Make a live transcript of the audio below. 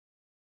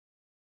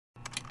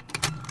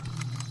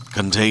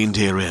Contained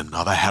herein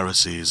are the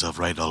heresies of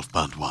Radolf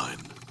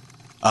Burntwine,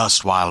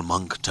 erstwhile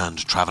monk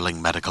turned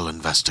traveling medical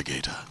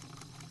investigator.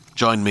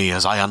 Join me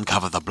as I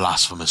uncover the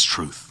blasphemous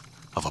truth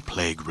of a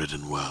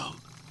plague-ridden world,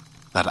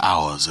 that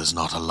ours is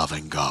not a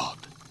loving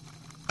God,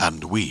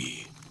 and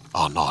we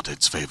are not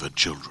its favored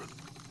children.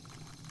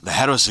 The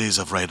heresies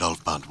of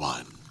Radolf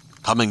Burntwine,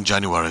 coming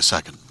January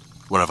 2nd,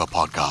 wherever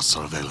podcasts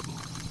are available.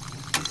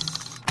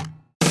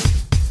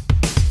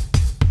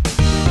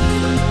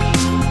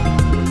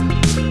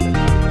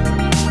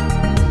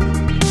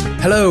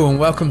 Hello and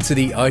welcome to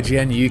the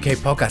IGN UK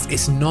podcast.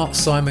 It's not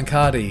Simon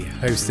Cardy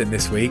hosting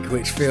this week,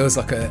 which feels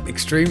like an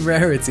extreme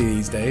rarity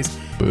these days.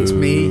 Boo. It's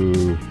me.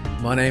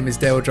 My name is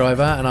Dale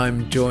Driver and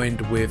I'm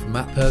joined with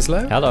Matt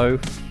Perslow. Hello.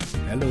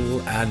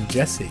 Hello. And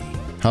Jesse.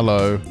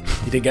 Hello.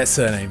 You didn't get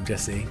surname,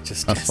 Jesse.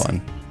 Just That's Jesse.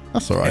 fine.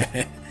 That's all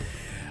right.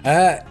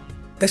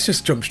 Let's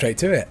just jump straight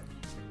to it.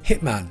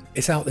 Hitman.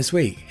 It's out this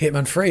week.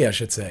 Hitman 3, I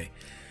should say.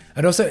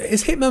 And also,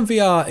 is Hitman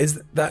VR,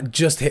 is that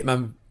just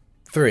Hitman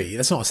 3?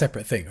 That's not a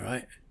separate thing,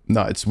 right?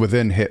 No, it's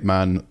within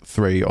Hitman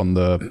 3 on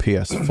the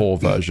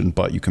PS4 version,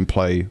 but you can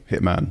play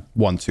Hitman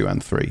 1, 2,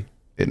 and 3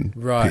 in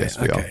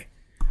PSVR.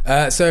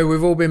 Okay. So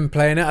we've all been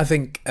playing it. I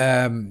think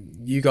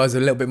you guys are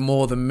a little bit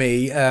more than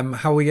me.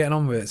 How are we getting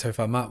on with it so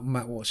far?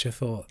 Matt, what's your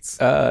thoughts?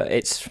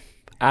 It's,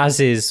 as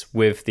is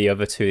with the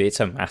other two, it's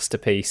a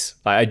masterpiece.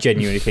 I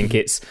genuinely think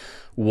it's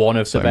one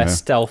of the best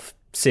stealth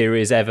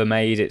series ever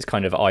made. It's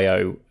kind of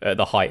IO at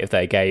the height of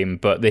their game,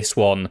 but this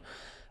one,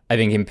 I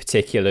think in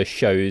particular,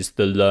 shows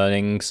the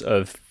learnings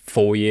of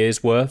 4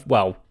 years worth,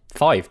 well,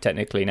 5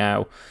 technically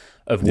now,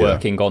 of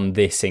working on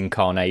this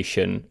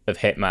incarnation of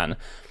Hitman.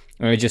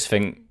 And I just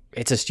think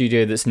it's a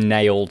studio that's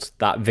nailed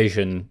that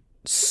vision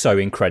so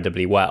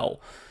incredibly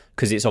well,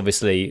 because it's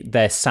obviously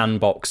their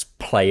sandbox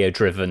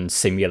player-driven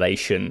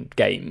simulation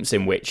games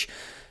in which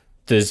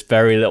there's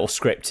very little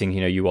scripting.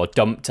 You know, you are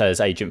dumped as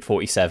Agent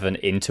 47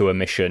 into a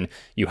mission,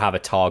 you have a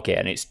target,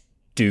 and it's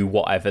do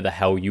whatever the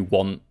hell you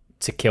want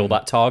to kill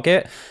that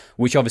target,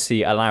 which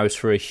obviously allows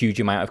for a huge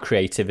amount of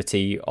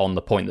creativity on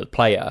the point of the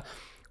player.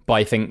 But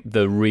I think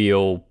the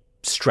real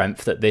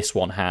strength that this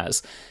one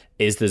has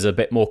is there's a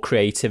bit more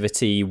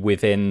creativity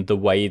within the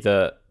way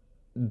that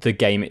the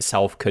game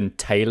itself can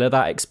tailor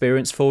that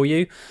experience for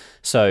you.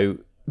 So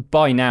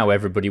by now,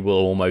 everybody will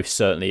almost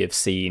certainly have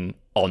seen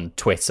on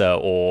Twitter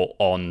or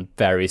on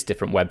various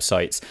different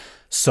websites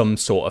some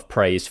sort of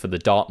praise for the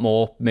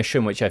Dartmoor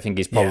mission, which I think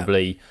is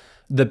probably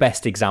the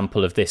best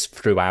example of this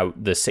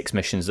throughout the 6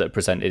 missions that are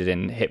presented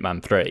in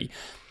Hitman 3.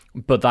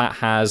 But that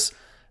has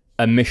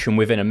a mission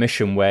within a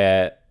mission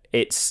where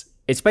it's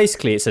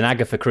basically an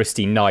Agatha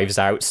Christie Knives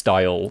Out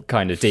style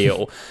kind of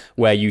deal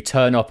where you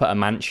turn up at a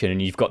mansion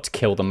and you've got to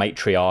kill the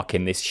matriarch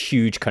in this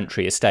huge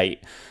country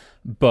estate.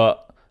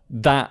 But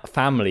that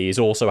family is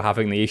also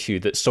having the issue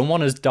that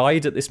someone has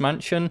died at this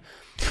mansion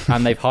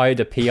and they've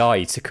hired a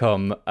PI to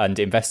come and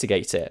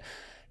investigate it.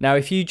 Now,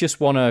 if you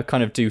just want to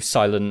kind of do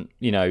silent,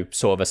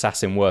 sort of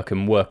assassin work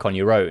and work on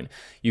your own,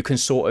 you can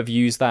sort of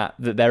use that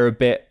they're a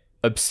bit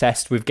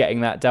obsessed with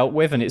getting that dealt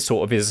with, and it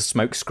sort of is a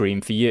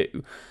smokescreen for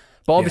you.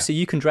 But obviously,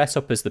 you can dress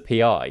up as the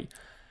PI,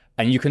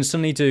 and you can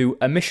suddenly do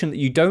a mission that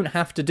you don't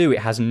have to do.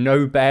 It has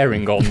no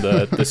bearing on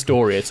the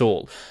story at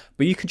all.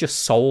 But you can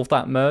just solve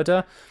that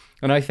murder.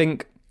 And I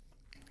think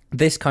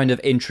this kind of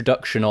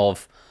introduction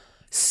of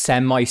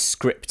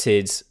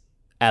semi-scripted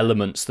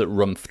elements that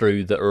run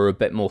through that are a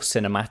bit more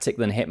cinematic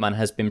than Hitman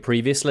has been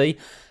previously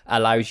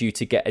allows you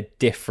to get a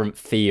different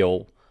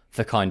feel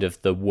for kind of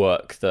the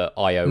work that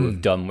IO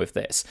have done with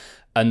this.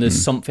 And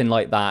there's something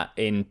like that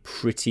in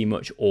pretty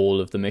much all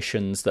of the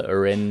missions that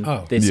are in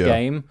this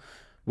game.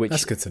 Which,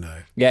 that's good to know.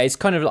 Yeah, it's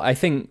kind of, I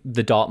think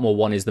the Dartmoor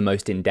one is the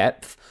most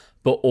in-depth,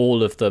 but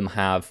all of them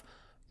have...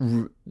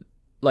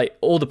 Like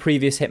all the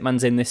previous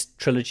Hitmans in this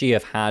trilogy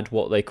have had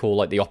what they call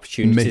like the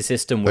opportunity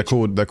system. Which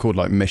they're called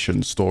like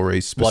mission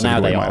stories. Specifically,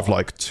 well, now they might have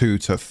like 2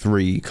 to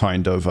 3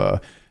 kind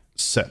of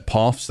set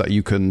paths that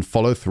you can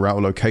follow throughout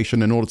a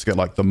location in order to get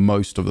like the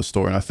most of the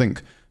story. And I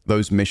think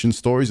those mission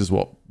stories is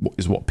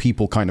what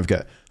people kind of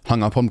get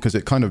hung up on, because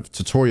it kind of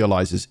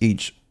tutorializes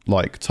each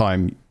like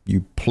time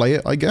you play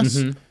it, I guess.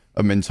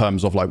 In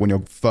terms of like when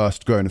you're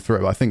first going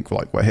through it, I think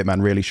like where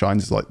Hitman really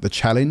shines is like the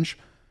challenge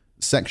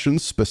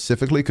sections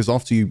specifically, because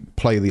after you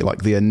play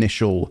the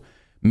initial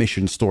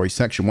mission story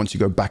section, once you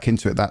go back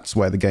into it, that's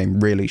where the game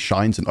really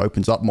shines and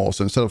opens up more.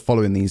 So instead of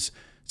following these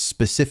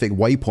specific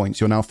waypoints,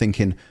 you're now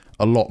thinking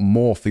a lot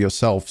more for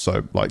yourself.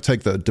 So like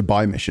take the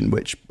Dubai mission,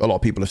 which a lot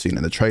of people have seen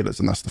in the trailers,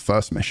 and that's the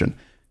first mission.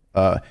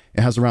 It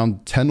has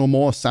around 10 or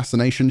more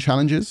assassination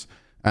challenges,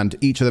 and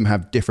each of them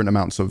have different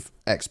amounts of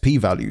XP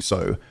value.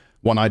 So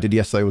one I did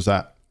yesterday was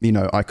that,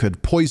 I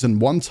could poison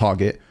one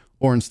target,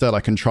 or instead I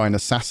can try and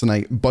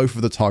assassinate both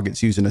of the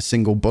targets using a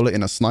single bullet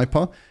in a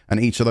sniper, and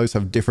each of those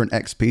have different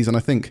XPs. And I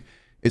think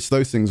it's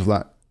those things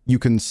that you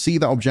can see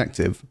that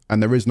objective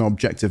and there is no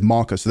objective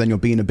marker, so then you're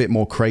being a bit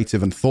more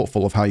creative and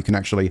thoughtful of how you can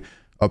actually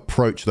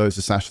approach those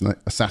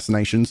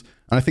assassinations.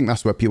 And I think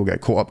that's where people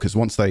get caught up, because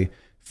once they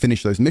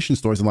finish those mission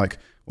stories, I'm like,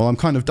 well, I'm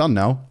kind of done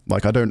now.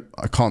 Like I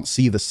can't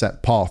see the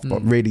set path,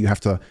 but really you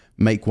have to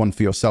make one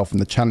for yourself, and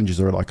the challenges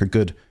are like a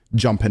good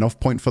jumping off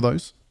point for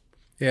those.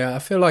 Yeah, I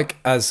feel like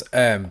as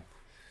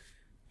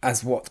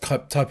what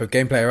type of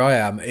game player I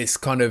am, it's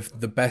kind of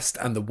the best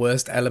and the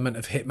worst element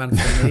of Hitman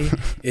for me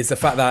is the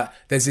fact that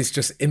there's this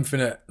just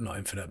not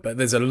infinite, but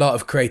there's a lot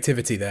of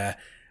creativity there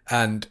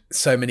and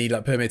so many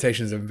like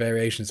permutations and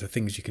variations of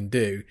things you can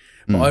do.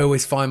 But I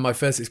always find my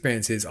first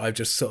experiences, I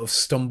just sort of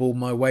stumble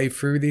my way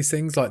through these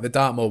things. Like the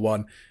Dartmoor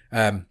one,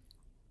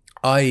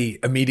 I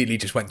immediately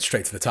just went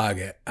straight to the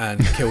target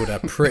and killed her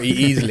pretty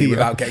easily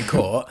without getting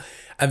caught.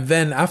 And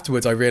then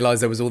afterwards, I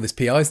realised there was all this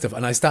PI stuff,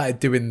 and I started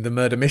doing the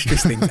murder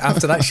mistress thing.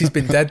 After that, she's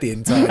been dead the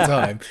entire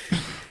time.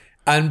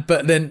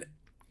 But then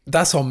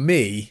that's on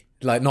me,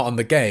 like not on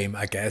the game,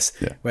 I guess.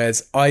 Yeah.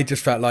 Whereas I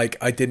just felt like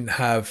I didn't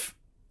have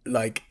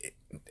like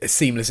a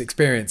seamless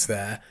experience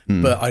there,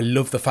 but I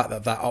love the fact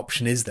that that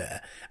option is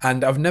there.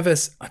 And I don't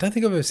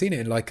think I've ever seen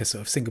it in like a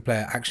sort of single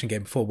player action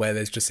game before, where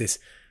there's just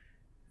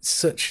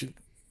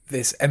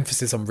this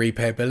emphasis on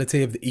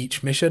replayability of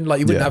each mission. Like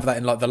you wouldn't have that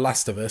in like The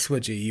Last of Us,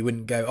 would you? You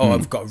wouldn't go,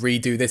 I've got to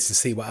redo this to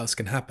see what else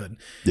can happen.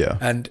 Yeah.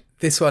 And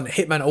this one,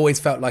 Hitman always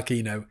felt like,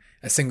 a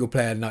single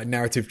player like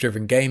narrative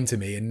driven game to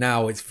me. And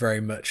now it's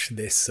very much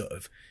this sort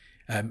of,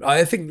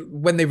 I think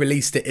when they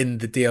released it in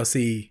the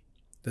DLC,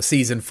 the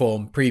season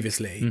form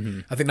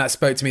previously, I think that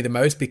spoke to me the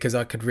most, because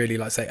I could really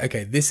like say,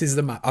 okay, this is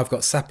the map. I've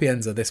got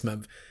Sapienza this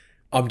month.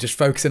 I'm just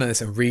focusing on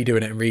this and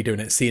redoing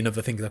it, seeing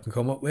other things I can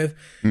come up with.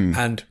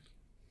 And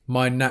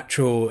my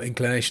natural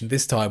inclination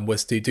this time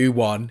was to do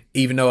one,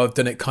 even though I've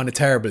done it kind of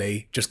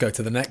terribly, just go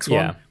to the next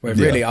one. Where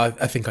really, I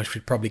think I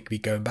should probably be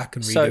going back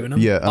and redoing them.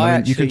 Yeah, I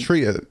mean, you can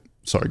treat it...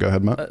 Sorry, go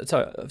ahead, Matt.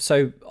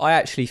 So I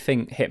actually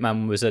think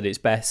Hitman was at its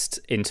best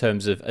in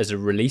terms of as a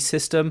release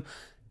system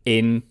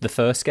in the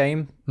first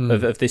game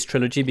of this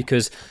trilogy,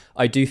 because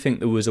I do think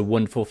there was a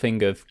wonderful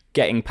thing of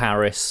getting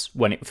Paris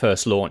when it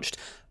first launched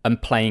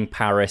and playing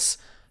Paris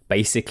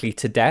basically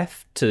to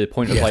death, to the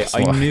point of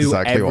I knew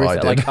exactly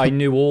everything. Like I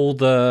knew all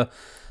the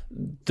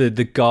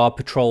guard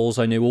patrols,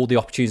 I knew all the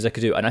opportunities I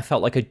could do, and I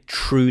felt like I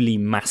truly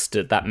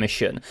mastered that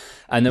mission.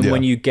 And then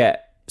when you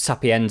get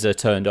Sapienza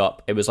turned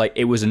up, it was like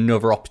it was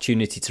another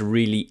opportunity to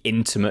really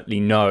intimately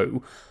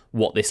know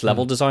what this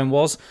level design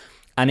was.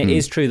 And it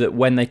is true that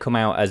when they come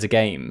out as a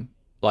game,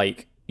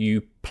 like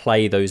you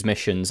play those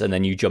missions and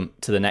then you jump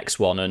to the next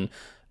one. And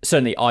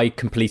certainly I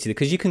completed it,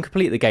 because you can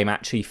complete the game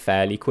actually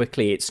fairly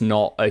quickly. It's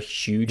not a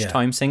huge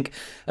time sink.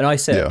 And I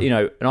said,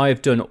 and I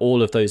have done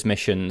all of those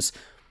missions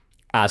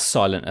as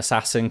Silent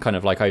Assassin, kind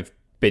of like I've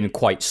been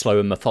quite slow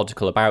and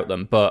methodical about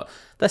them, but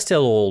they're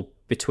still all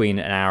between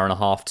an hour and a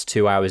half to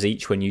 2 hours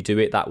each when you do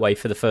it that way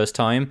for the first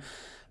time.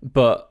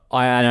 But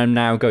I am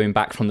now going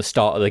back from the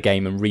start of the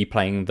game and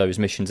replaying those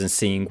missions and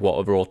seeing what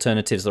other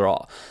alternatives there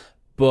are.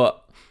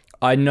 But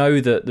I know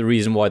that the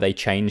reason why they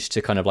changed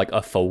to kind of like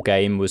a full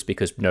game was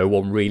because no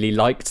one really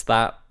liked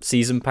that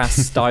season pass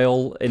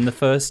style in the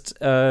first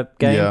game.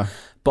 Yeah.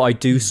 But I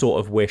do sort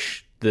of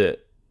wish that...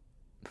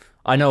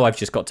 I know I've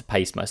just got to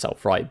pace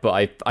myself, right?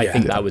 But I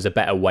think that was a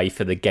better way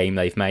for the game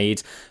they've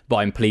made. But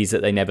I'm pleased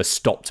that they never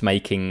stopped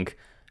making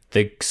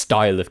the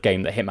style of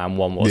game that Hitman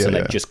 1 was, and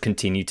they've just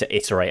continued to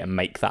iterate and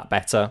make that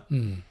better.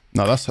 No,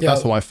 that's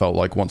how I felt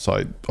like once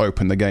I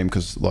opened the game,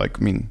 because like,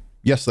 I mean,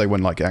 yesterday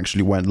when like it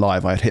actually went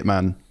live, I had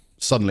Hitman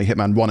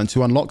 1 and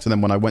 2 unlocked, and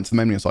then when I went to the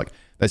menu, it's like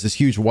there's this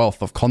huge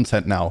wealth of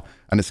content now,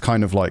 and it's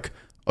kind of like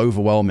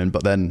overwhelming.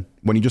 But then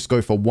when you just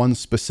go for one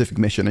specific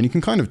mission, and you can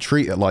kind of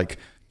treat it like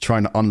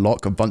trying to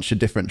unlock a bunch of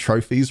different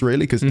trophies,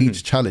 really, because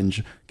each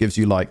challenge gives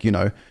you like,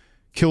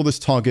 kill this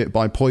target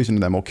by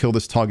poisoning them, or kill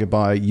this target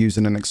by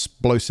using an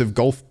explosive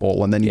golf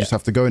ball, and then you just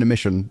have to go in a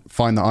mission,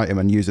 find the item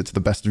and use it to the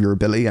best of your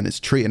ability. And it's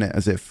treating it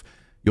as if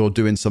you're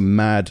doing some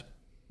mad,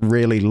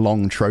 really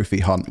long trophy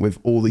hunt with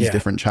all these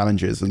different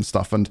challenges and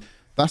stuff. And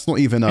that's not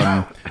even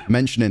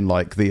mentioning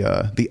like the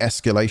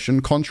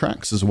escalation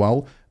contracts as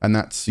well. And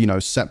that's,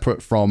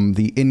 separate from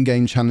the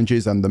in-game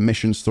challenges and the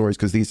mission stories,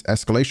 because these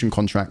escalation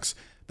contracts,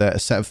 they're a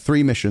set of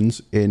 3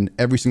 missions in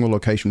every single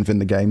location within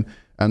the game.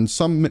 And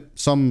some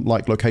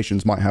like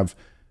locations might have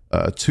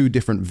 2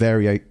 different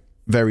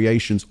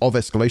variations of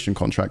escalation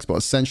contracts, but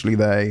essentially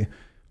they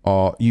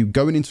are you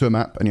going into a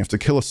map and you have to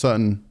kill a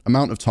certain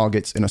amount of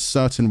targets in a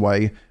certain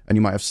way, and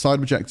you might have side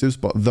objectives,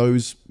 but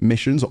those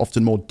missions are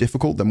often more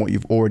difficult than what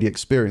you've already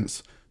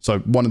experienced. So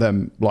one of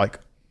them, like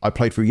I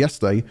played through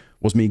yesterday,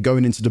 was me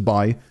going into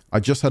Dubai. I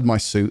just had my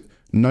suit,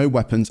 no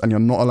weapons, and you're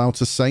not allowed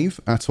to save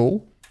at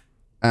all.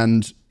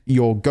 And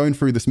you're going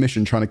through this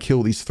mission trying to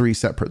kill these 3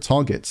 separate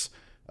targets.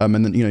 And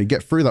then, you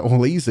get through that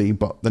all easy,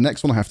 but the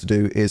next one I have to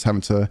do is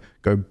having to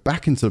go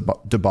back into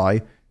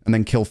Dubai and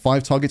then kill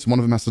 5 targets. One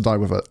of them has to die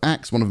with an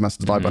axe, one of them has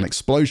to die by an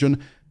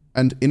explosion.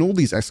 And in all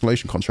these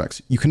escalation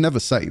contracts, you can never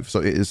save. So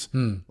it is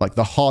like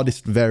the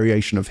hardest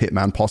variation of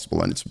Hitman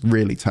possible, and it's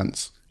really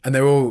tense. And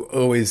they're all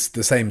always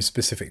the same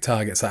specific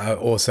targets that are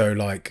also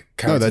like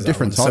characters. No, they're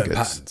different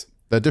targets.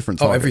 They're different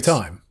targets. Oh, every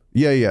time?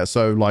 Yeah.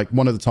 So like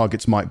one of the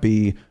targets might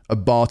be a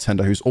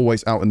bartender who's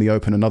always out in the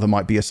open. Another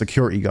might be a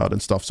security guard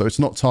and stuff. So it's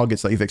not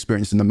targets that you've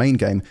experienced in the main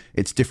game.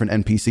 It's different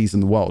NPCs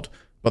in the world.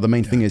 But the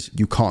main thing is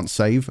you can't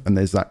save, and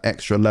there's that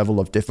extra level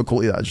of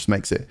difficulty that just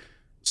makes it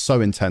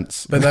so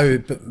intense. But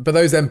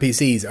those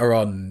NPCs are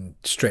on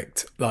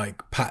strict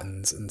like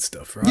patterns and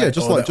stuff, right? Yeah,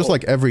 just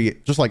like every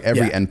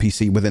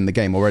NPC within the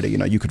game already. You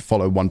know, you could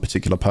follow one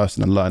particular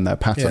person and learn their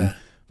pattern. Yeah.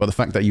 But the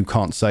fact that you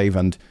can't save,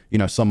 and you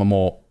know, some are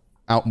more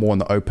out more in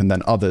the open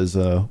than others,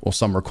 or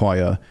some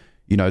require,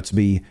 you know, to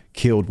be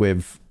killed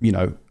with, you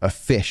know, a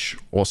fish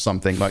or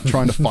something, like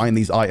trying to find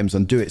these items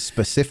and do it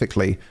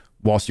specifically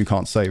whilst you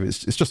can't save.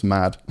 It's just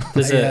mad.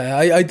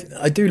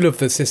 I do love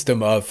the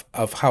system of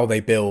how they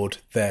build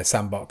their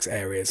sandbox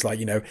areas. Like,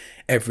 you know,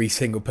 every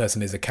single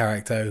person is a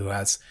character who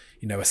has,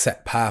 you know, a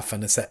set path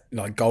and a set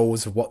like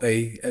goals of what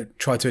they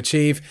try to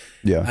achieve.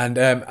 Yeah. And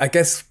I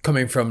guess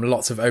coming from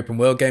lots of open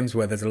world games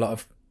where there's a lot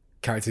of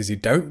characters who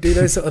don't do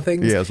those sort of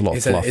things, there's a lot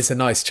of fluff. It's a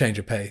nice change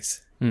of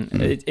pace.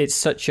 It's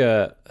such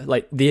a,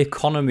 like, the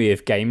economy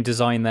of game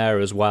design there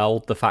as well.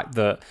 The fact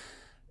that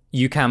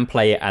you can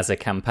play it as a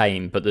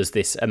campaign, but there's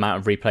this amount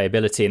of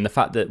replayability, and the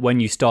fact that when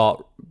you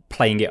start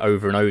playing it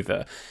over and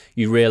over,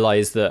 you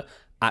realize that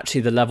actually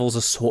the levels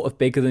are sort of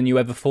bigger than you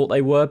ever thought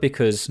they were,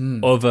 because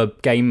other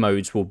game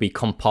modes will be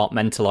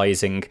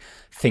compartmentalizing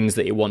things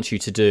that it wants you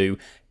to do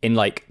in,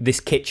 like, this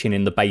kitchen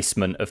in the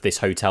basement of this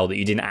hotel that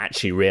you didn't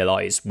actually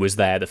realize was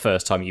there the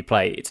first time you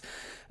played,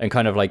 and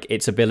kind of like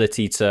its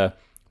ability to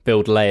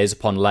build layers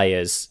upon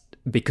layers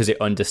because it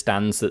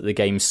understands that the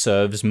game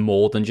serves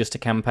more than just a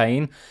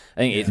campaign. I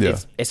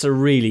think it's a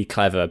really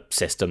clever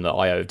system that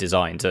IO have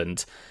designed,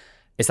 and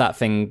it's that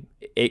thing,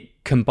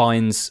 it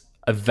combines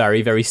a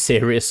very, very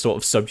serious sort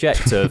of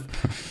subject of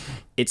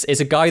it's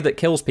a guy that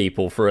kills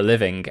people for a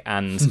living,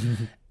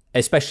 and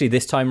especially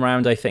this time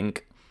around, I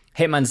think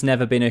Hitman's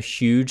never been a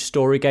huge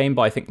story game,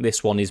 but I think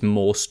this one is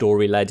more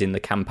story led in the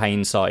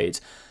campaign side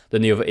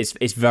than the other.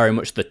 It's very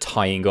much the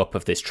tying up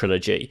of this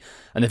trilogy.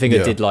 And the thing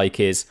I did like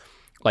is,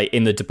 like,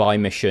 in the Dubai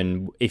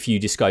mission, if you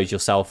disguise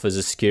yourself as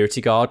a security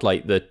guard,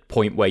 like the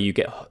point where you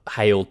get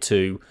hailed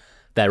to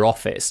their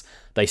office,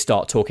 they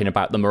start talking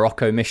about the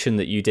Morocco mission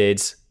that you did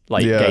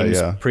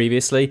games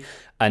previously,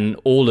 and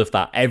all of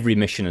that, every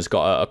mission has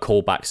got a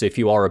callback. So if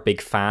you are a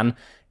big fan,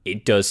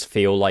 it does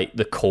feel like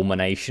the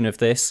culmination of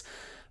this.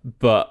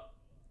 But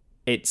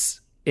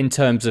it's, in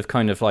terms of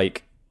kind of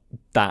like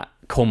that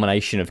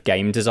culmination of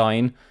game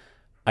design,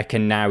 I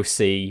can now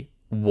see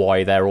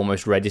why they're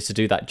almost ready to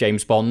do that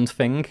James Bond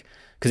thing,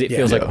 because it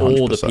feels like 100%.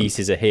 All the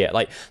pieces are here.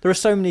 Like, there are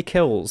so many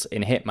kills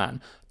in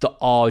Hitman that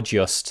are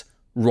just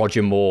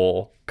Roger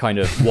Moore kind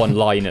of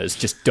one-liners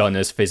just done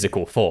as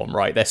physical form,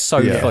 right? They're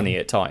so funny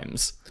at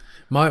times.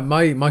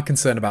 My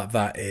concern about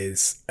that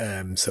is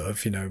sort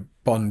of, you know,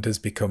 Bond has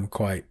become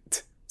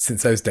quite,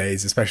 since those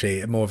days,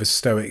 especially, more of a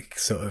stoic,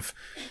 sort of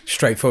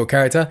straightforward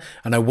character,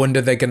 and I wonder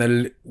if they're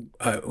going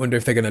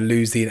to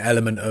lose the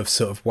element of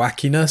sort of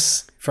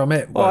wackiness from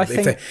it. Well,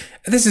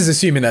 this is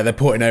assuming that they're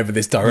porting over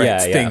this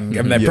direct thing,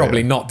 and they're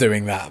probably not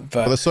doing that.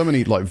 But there's so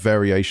many like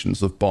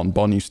variations of Bond.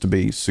 Bond used to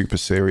be super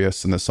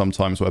serious, and there's some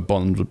times where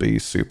Bond would be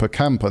super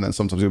camp, and then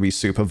sometimes it would be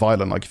super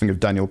violent. Like, you think of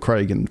Daniel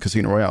Craig in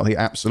Casino Royale, he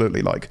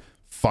absolutely like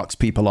fucks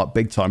people up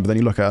big time. But then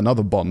you look at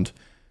another Bond,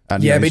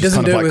 and but he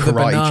doesn't do it with a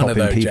karate banana, chopping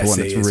though, people,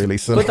 Jesse, and it's really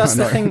silly. But that's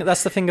the thing.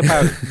 That's the thing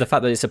about the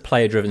fact that it's a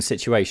player-driven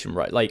situation,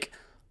 right? Like,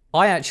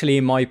 I actually,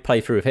 in my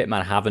playthrough of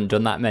Hitman, haven't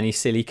done that many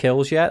silly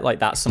kills yet. Like,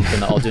 that's something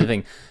that I'll do. The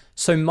thing.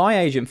 So my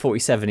Agent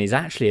 47 is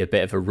actually a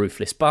bit of a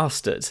ruthless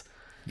bastard.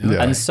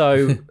 Yeah. And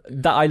so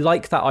that I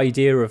like that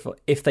idea of,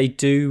 if they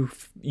do,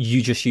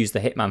 you just use the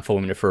Hitman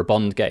formula for a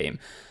Bond game,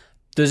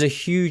 there's a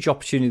huge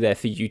opportunity there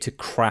for you to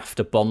craft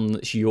a Bond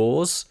that's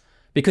yours.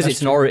 Because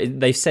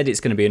they've said it's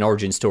going to be an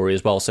origin story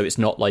as well, so it's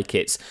not like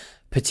it's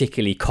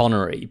particularly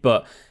Connery.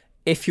 But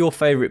if your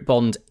favourite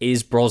Bond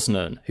is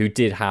Brosnan, who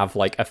did have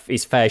like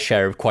his fair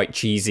share of quite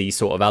cheesy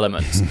sort of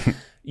elements,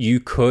 you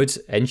could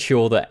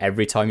ensure that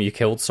every time you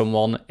killed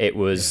someone, it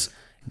was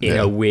in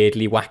a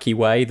weirdly wacky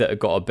way that had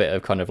got a bit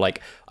of kind of like,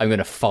 I'm going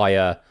to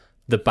fire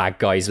the bad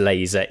guy's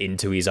laser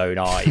into his own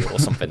eye or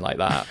something like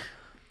that.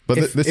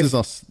 But this is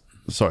us.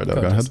 Sorry, go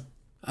ahead.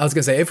 I was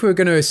going to say, if we were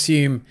going to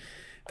assume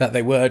that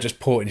they were just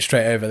porting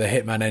straight over the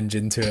Hitman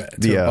engine to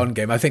a Bond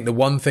game, I think the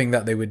one thing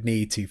that they would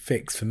need to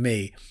fix for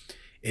me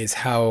is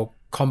how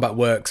combat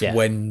works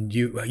when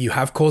you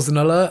have caused an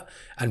alert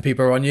and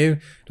people are on you.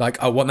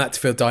 Like, I want that to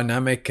feel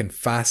dynamic and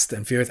fast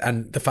and furious,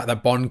 and the fact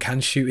that Bond can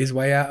shoot his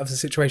way out of the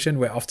situation,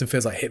 where it often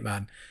feels like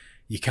Hitman,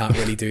 you can't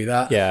really do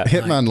that.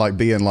 Hitman, like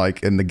being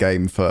like in the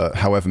game for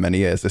however many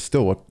years, is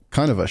still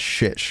kind of a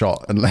shit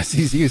shot unless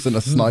he's using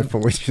a sniper,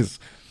 which is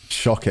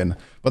shocking.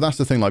 But that's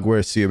the thing, like, we're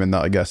assuming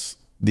that, I guess,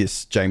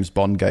 this James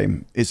Bond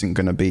game isn't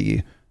going to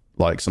be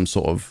like some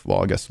sort of,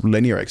 well, I guess,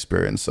 linear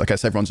experience. I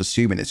guess everyone's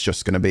assuming it's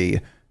just going to be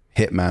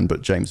Hitman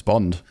but James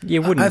Bond.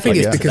 You wouldn't. I think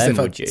it's because them,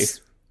 would you?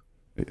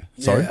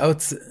 Sorry, I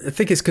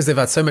think it's because they've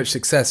had so much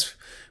success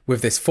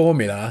with this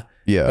formula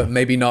Yeah. But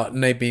maybe not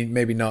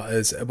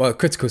as well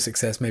critical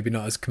success, maybe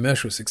not as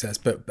commercial success,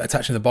 but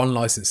attaching the Bond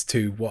license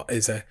to what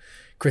is a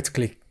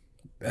critically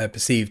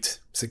perceived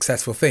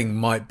successful thing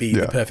might be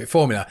the perfect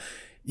formula.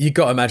 You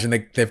got to imagine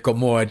they've got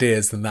more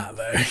ideas than that,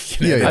 though.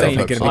 They're definitely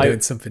going to be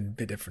doing something a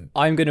bit different.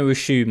 I'm going to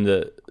assume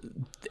that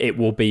it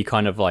will be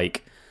kind of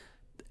like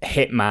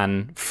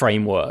Hitman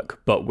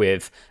framework, but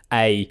with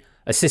a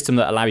system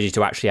that allows you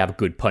to actually have a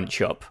good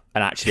punch up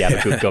and actually have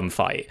a good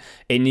gunfight.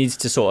 It needs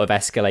to sort of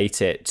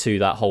escalate it to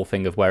that whole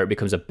thing of where it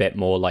becomes a bit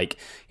more like,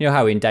 you know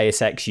how in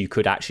Deus Ex you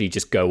could actually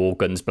just go all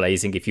guns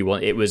blazing if you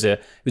want. It was a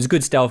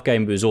good stealth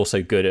game, but it was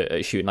also good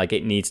at shooting. Like,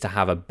 it needs to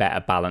have a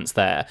better balance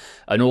there,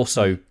 and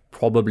also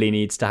probably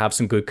needs to have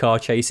some good car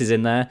chases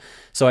in there.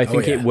 So I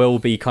think it will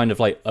be kind of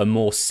like a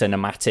more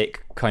cinematic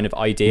kind of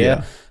idea.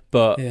 Yeah.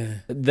 But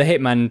the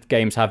Hitman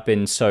games have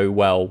been so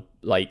well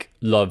like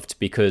loved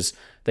because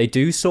they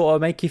do sort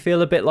of make you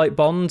feel a bit like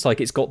Bond.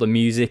 Like, it's got the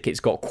music, it's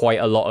got quite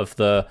a lot of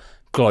the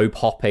globe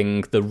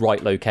hopping, the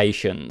right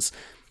locations.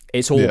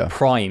 It's all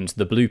primed,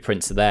 the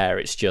blueprints are there.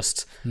 It's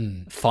just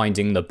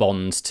finding the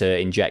bonds to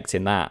inject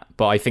in that.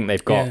 But I think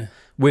they've got,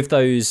 with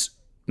those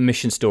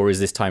mission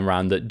stories this time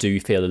around that do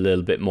feel a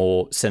little bit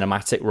more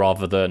cinematic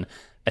rather than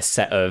a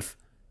set of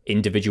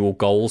individual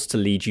goals to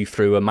lead you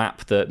through a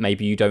map that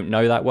maybe you don't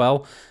know that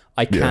well,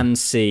 I can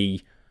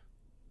see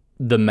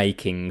the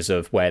makings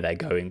of where they're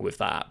going with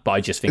that, but I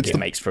just think it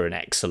makes for an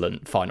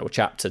excellent final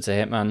chapter to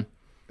Hitman.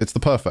 It's the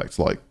perfect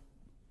like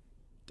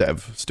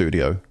dev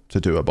studio to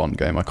do a Bond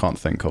game. I can't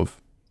think of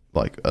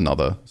like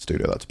another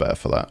studio that's better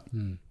for that.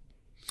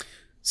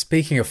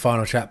 Speaking of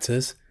final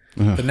chapters,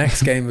 the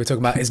next game we're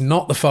talking about is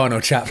not the final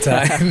chapter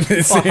in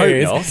the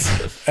series.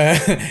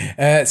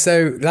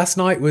 So last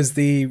night was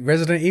the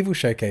Resident Evil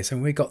showcase,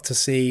 and we got to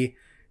see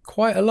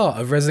quite a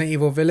lot of Resident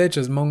Evil Village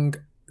among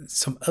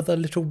some other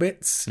little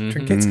bits,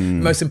 trinkets.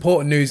 Most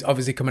important news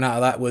obviously coming out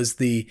of that was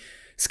the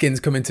skins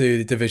coming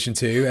to Division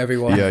 2.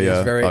 Everyone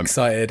is very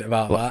excited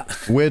about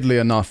that. Weirdly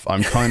enough,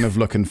 I'm kind of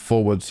looking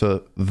forward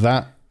to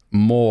that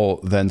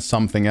more than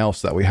something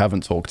else that we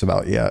haven't talked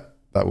about yet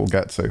that we'll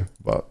get to.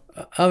 But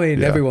I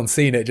mean, everyone's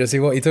seen it, Jesse.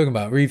 What are you talking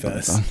about?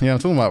 Reverse? Yeah, I'm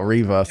talking about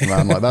Reverse,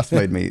 man. Like, that's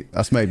made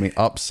me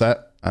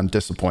upset and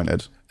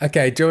disappointed.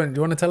 Okay, do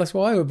you want to tell us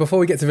why? Before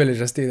we get to Village,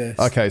 let's do this.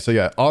 Okay, so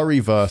yeah, our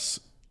Reverse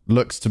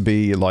looks to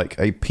be like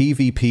a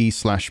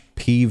PvP/PvP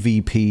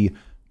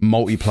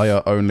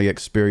multiplayer only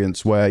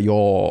experience where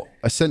you're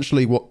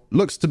essentially what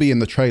looks to be in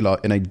the trailer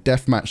in a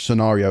deathmatch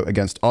scenario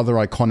against other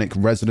iconic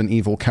Resident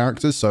Evil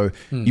characters. So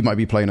you might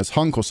be playing as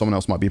Hunk, or someone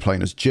else might be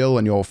playing as Jill,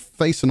 and you're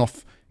facing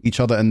off each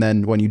other, and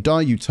then when you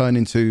die you turn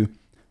into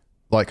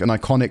like an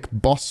iconic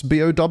boss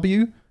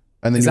BOW.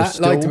 And then is you're that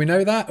still, like, do we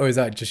know that, or is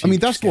that just? I mean,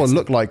 that's what it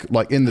looked like.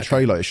 Like in the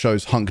trailer, it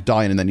shows Hunk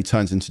dying, and then he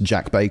turns into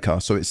Jack Baker.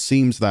 So it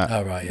seems that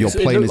you're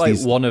so playing it as like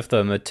these. One of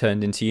them had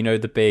turned into, you know,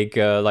 the big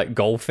like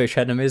goldfish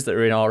enemies that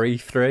are in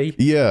RE3.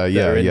 Yeah,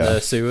 in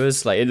the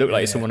sewers. Like, it looked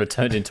like someone had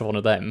turned into one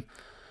of them.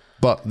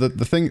 But the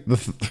thing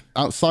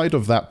outside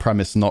of that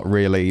premise, not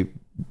really.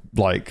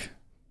 Like,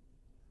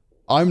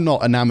 I'm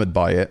not enamored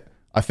by it.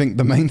 I think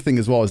the main thing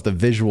as well is the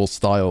visual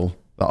style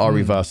that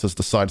Reverse has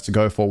decided to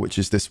go for, which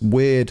is this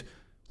weird,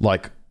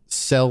 like,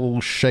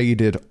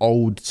 cell-shaded,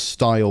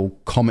 old-style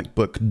comic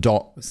book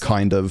dot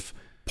kind of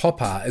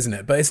pop art, isn't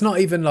it? But it's not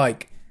even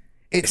like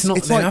it's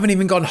not. They haven't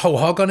even gone whole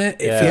hog on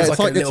it. It feels like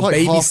a little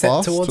baby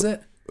step towards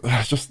it.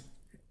 Just.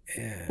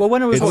 Well,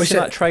 when I was watching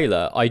that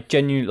trailer, I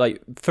genuinely,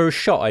 like, for a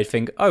shot, I'd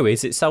think, oh,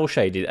 is it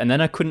cel-shaded? And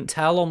then I couldn't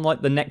tell on,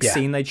 like, the next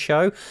scene they'd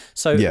show.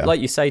 So, like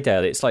you say,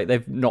 Dale, it's like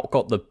they've not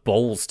got the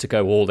balls to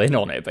go all in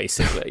on it,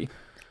 basically.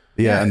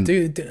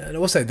 And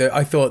also,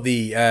 I thought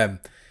the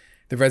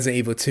Resident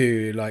Evil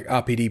 2, like,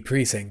 RPD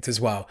precinct as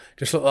well,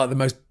 just looked like the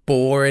most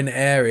boring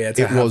area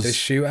to have this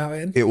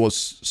shootout in. It was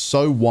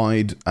so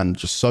wide and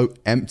just so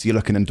empty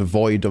looking and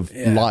devoid of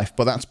life,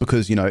 but that's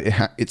because, you know,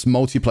 it's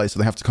multiplayer, so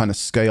they have to kind of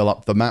scale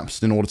up the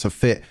maps in order to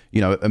fit,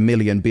 you know, a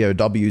million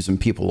BOWs and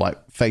people like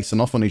facing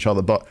off on each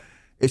other. But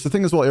it's the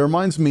thing as well, it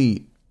reminds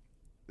me,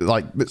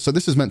 like, so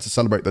this is meant to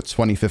celebrate the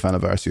 25th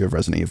anniversary of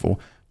Resident Evil,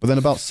 but then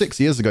about 6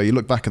 years ago, you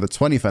look back at the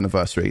 20th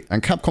anniversary,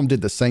 and Capcom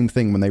did the same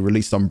thing when they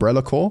released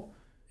Umbrella Corps.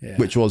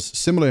 Which was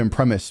similar in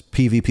premise,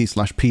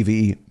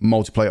 PvP/PvE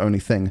multiplayer only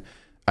thing,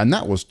 and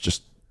that was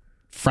just,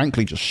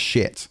 frankly, just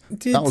shit.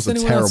 That was a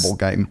terrible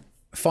game.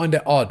 Find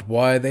it odd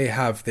why they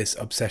have this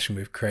obsession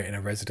with creating a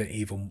Resident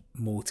Evil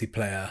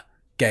multiplayer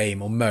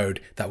game or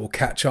mode that will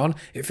catch on.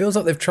 It feels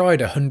like they've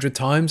tried 100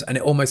 times and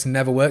it almost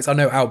never works. I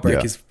know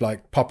Outbreak is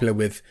like popular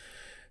with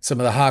some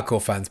of the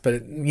hardcore fans,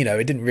 but you know,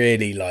 it didn't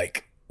really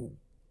like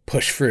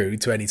push through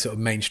to any sort of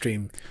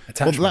mainstream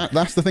attachment. Well,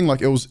 that's the thing.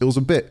 Like, it was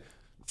a bit.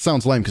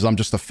 Sounds lame because I'm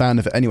just a fan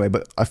of it anyway,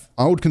 but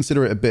I would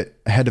consider it a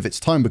bit ahead of its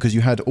time because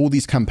you had all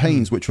these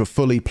campaigns which were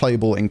fully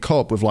playable in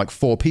co-op with like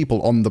 4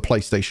 people on the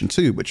PlayStation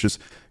 2, which is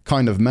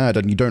kind of mad,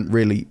 and you didn't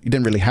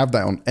really have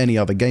that on any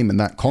other game in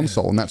that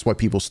console, and that's why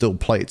people still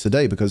play it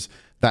today, because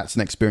that's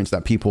an experience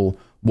that people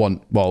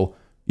want. Well,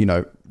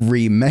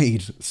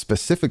 remade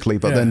specifically.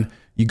 But then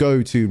you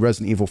go to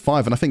Resident Evil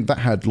 5, and I think that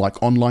had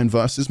like online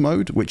versus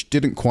mode, which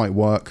didn't quite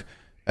work.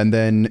 And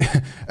then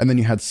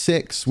you had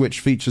 6,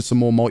 which features some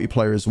more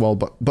multiplayer as well.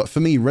 But for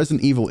me,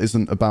 Resident Evil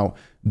isn't about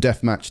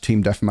deathmatch,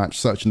 team deathmatch,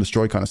 search and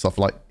destroy kind of stuff.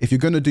 Like, if you're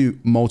going to do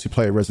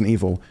multiplayer Resident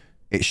Evil,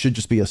 it should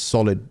just be a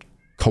solid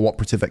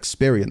cooperative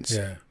experience,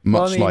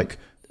 like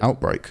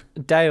Outbreak.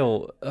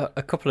 Dale,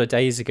 a couple of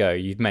days ago,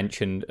 you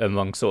mentioned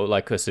among sort of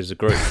like us as a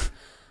group,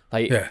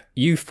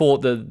 you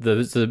thought that there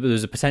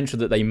was a potential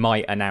that they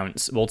might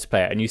announce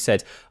multiplayer, and you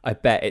said, I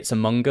bet it's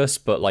Among Us,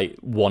 but like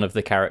one of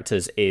the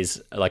characters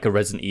is like a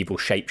Resident Evil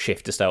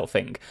shapeshifter style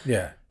thing.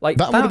 Yeah. Like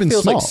that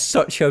feels smart. Like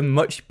such a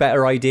much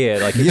better idea.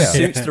 Like it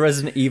suits the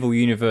Resident Evil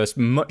universe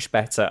much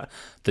better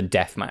than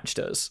Deathmatch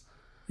does.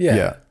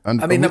 Yeah.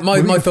 And I mean,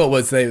 my thought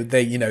was they've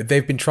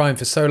been trying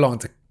for so long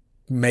to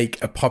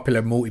make a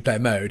popular multiplayer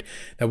mode,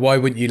 that why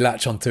wouldn't you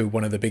latch onto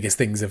one of the biggest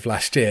things of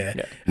last year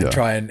and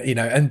try and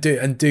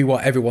and do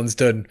what everyone's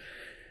done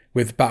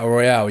with Battle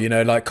Royale,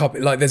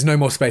 there's no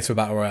more space for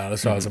Battle Royale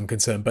as far as I'm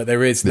concerned, but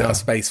there is now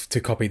space to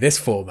copy this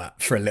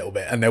format for a little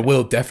bit, and there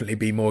will definitely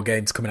be more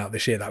games coming out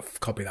this year that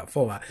copy that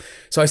format.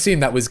 So I assume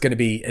that was going to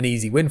be an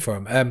easy win for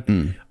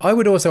them. I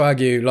would also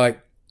argue,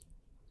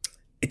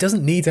 it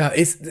doesn't need to have,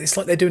 it's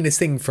like they're doing this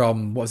thing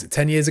from,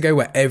 10 years ago,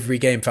 where every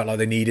game felt like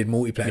they needed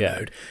multiplayer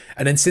mode.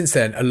 And then since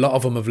then, a lot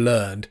of them have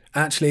learned,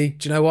 actually,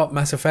 do you know what,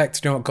 Mass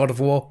Effect, do you know what, God of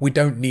War, we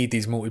don't need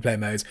these multiplayer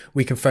modes.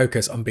 We can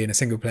focus on being a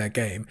single player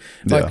game.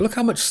 Look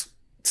how much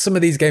some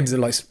of these games are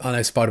like, I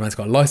know Spider-Man's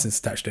got a license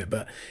attached to it,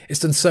 but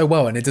it's done so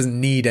well and it doesn't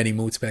need any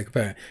multiplayer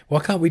component. Why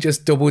can't we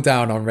just double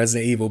down on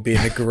Resident Evil being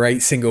a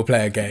great single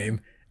player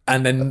game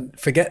and then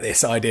forget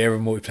this idea of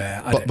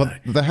multiplayer?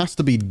 But there has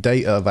to be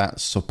data that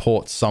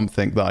supports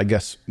something that I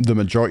guess the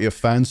majority of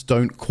fans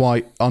don't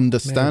quite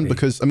understand. Maybe.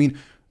 Because, I mean,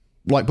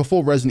 like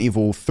before Resident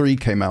Evil 3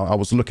 came out, I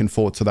was looking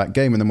forward to that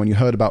game. And then when you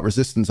heard about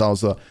Resistance, I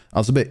was a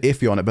bit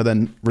iffy on it. But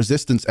then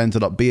Resistance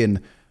ended up being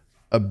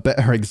a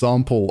better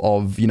example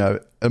of,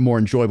 a more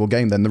enjoyable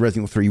game than the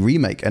Resident Evil 3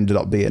 remake ended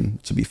up being,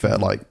 to be fair.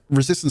 Like,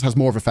 Resistance has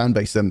more of a fan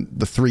base than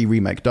the 3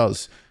 remake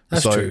does.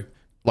 That's true.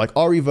 Like,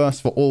 ReVerse,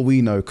 for all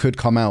we know, could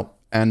come out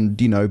and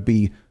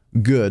be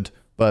good,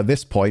 but at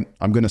this point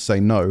I'm going to say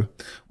no,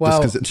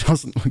 just because it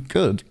doesn't look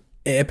good.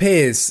 It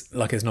appears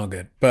like it's not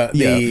good, but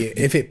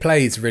if it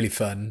plays really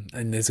fun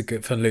and there's a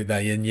good fun loop there,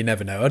 and you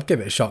never know, I'd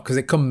give it a shot because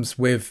it comes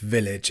with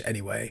Village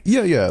anyway.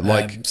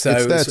 So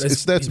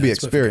it's there to be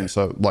experienced,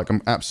 so like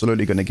I'm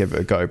absolutely going to give it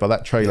a go, but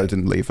that trailer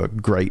didn't leave a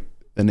great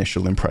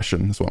initial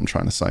impression, is what I'm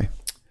trying to say.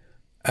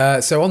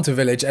 So on to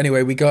Village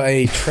anyway. We got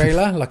a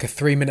trailer, like a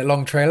 3-minute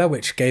long trailer,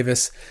 which gave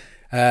us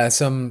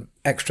some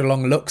extra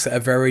long looks at a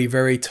very,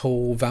 very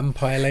tall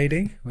vampire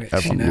lady, which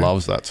everyone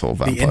loves that tall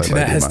vampire lady. The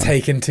internet has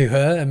taken to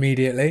her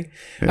immediately.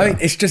 I mean,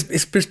 it's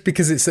just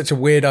because it's such a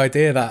weird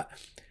idea that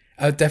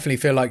I definitely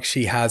feel like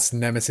she has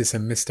Nemesis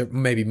and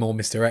maybe more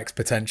Mr. X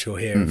potential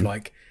here of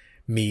like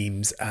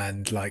memes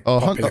and like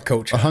popular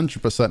culture.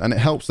 100%, and it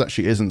helps that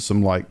she isn't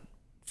some like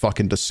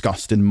fucking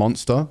disgusting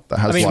monster that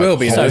has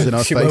holes in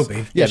her face. Will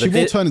be. Yeah, she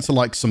will turn into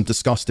like some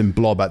disgusting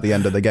blob at the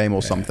end of the game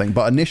or something.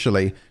 But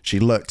initially, she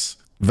looks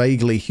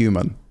vaguely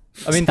human.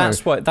 I mean,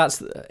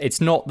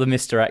 it's not the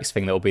Mr. X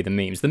thing that will be the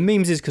memes. The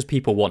memes is because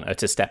people want her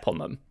to step on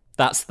them.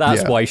 That's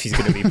why she's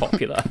going to be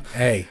popular.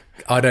 Hey,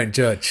 I don't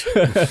judge.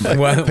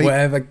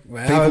 Whatever.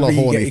 People are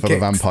horny for the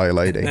vampire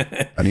lady,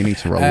 and you need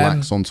to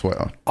relax on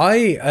Twitter.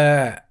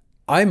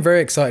 I'm very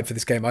excited for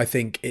this game. I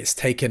think it's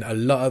taken a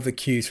lot of the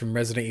cues from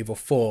Resident Evil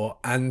 4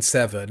 and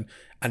 7,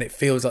 and it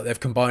feels like they've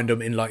combined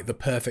them in like the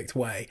perfect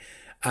way.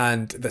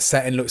 And the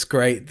setting looks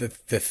great. The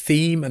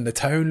theme and the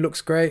tone looks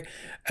great.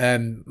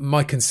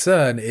 My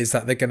concern is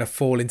that they're going to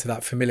fall into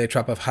that familiar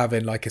trap of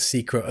having like a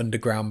secret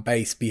underground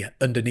base be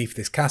underneath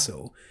this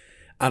castle.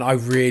 And I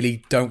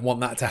really don't want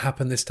that to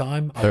happen this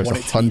time. There's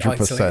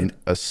 100%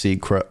 a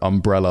secret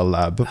umbrella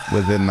lab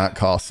within that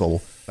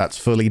castle that's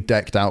fully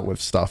decked out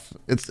with stuff.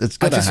 It's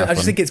going to happen. I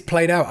just think it's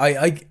played out.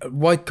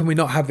 Why can we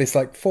not have this?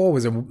 Like 4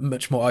 was a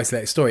much more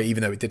isolated story,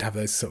 even though it did have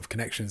those sort of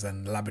connections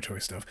and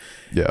laboratory stuff.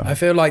 Yeah, I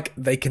feel like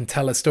they can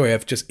tell a story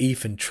of just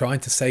Ethan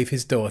trying to save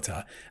his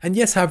daughter, and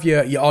yes, have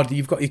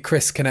you've got your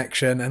Chris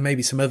connection and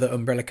maybe some other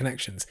umbrella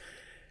connections,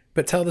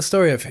 but tell the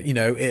story of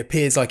it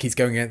appears like he's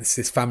going against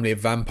this family of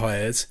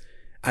vampires.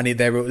 And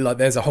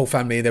there's a whole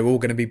family. They're all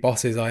going to be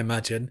bosses, I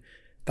imagine.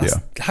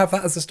 Have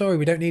that as a story.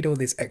 We don't need all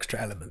these extra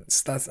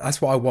elements.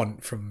 That's what I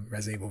want from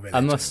Resident Evil Village.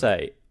 I must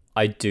say,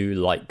 I do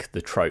like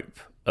the trope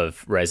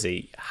of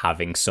Resi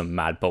having some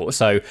mad bull.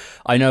 So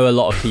I know a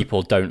lot of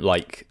people don't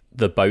like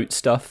the boat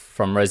stuff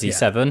from Resi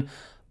 7.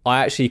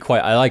 I actually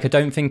I like. I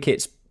don't think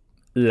it's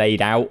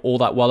laid out all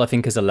that well. I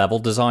think as a level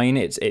design,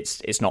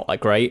 it's not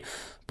that great.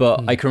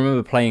 But I can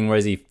remember playing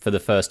Resi for the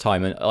first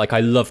time, and like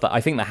I love that.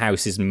 I think the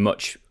house is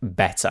much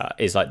better.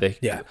 Is like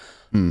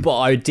but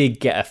I did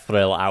get a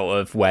thrill out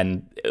of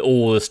when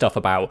all the stuff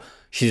about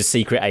she's a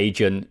secret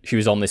agent, she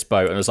was on this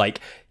boat, and I was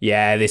like,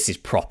 yeah, this is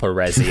proper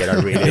Resi, and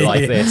I really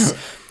like this.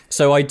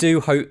 So I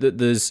do hope that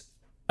there's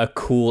a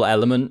cool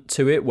element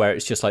to it where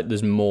it's just like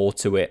there's more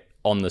to it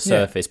on the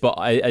surface. But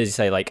as you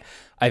say, like,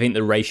 I think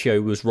the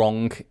ratio was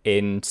wrong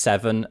in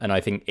 7, and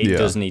I think it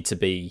does need to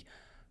be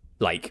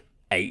like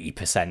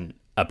 80%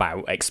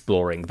 about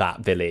exploring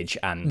that village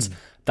and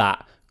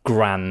that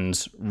grand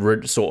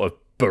sort of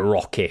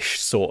Baroque-ish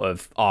sort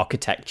of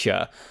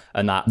architecture,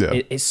 and that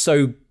it's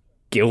so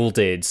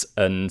gilded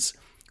and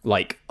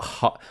like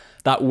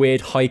that weird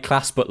high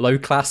class but low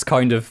class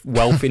kind of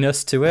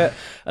wealthiness to it.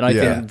 And I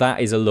think that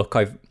is a look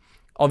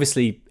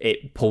obviously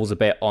it pulls a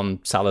bit on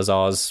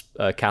Salazar's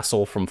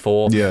castle from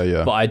 4.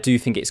 But I do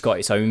think it's got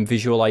its own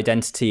visual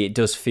identity. It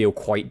does feel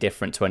quite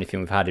different to anything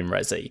we've had in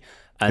Resi.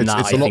 And it's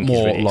I think is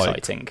really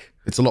exciting.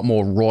 It's a lot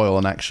more royal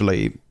and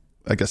actually,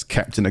 I guess,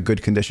 kept in a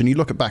good condition. You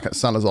look back at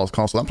Salazar's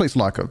castle, that place is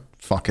like a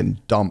fucking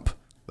dump.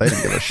 They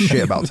didn't give a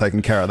shit about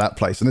taking care of that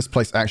place. And this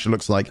place actually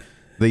looks like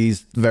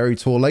these very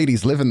tall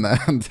ladies live in there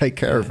and take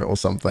care of it or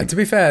something. And to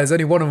be fair, there's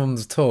only one of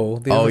them's tall.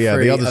 The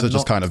others are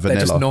just kind of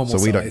vanilla,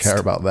 so we don't care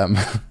about them.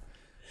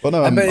 But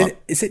no, but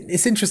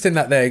it's interesting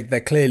that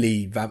they're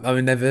clearly. I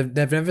mean,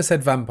 they've never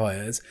said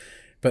vampires,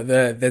 but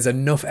there's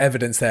enough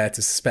evidence there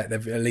to suspect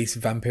they're at least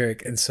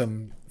vampiric in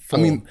some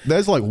form. I mean,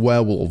 there's like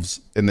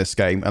werewolves in this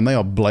game, and they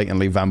are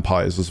blatantly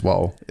vampires as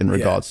well in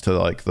regards to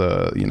like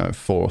the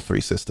 4 or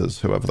 3 sisters,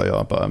 whoever they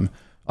are. But I'm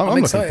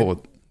looking forward.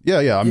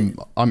 Yeah,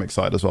 I'm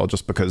excited as well,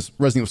 just because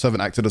Resident Evil 7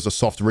 acted as a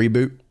soft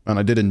reboot, and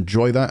I did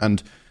enjoy that.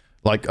 And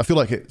like, I feel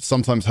like it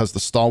sometimes has the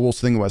Star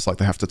Wars thing where it's like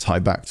they have to tie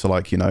back to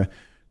like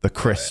the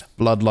Chris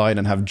bloodline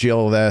and have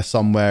Jill there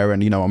somewhere,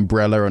 and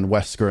Umbrella and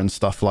Wesker and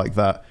stuff like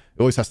that. It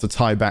always has to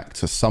tie back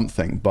to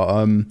something.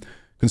 But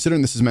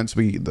considering this is meant to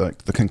be the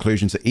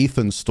conclusion to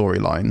Ethan's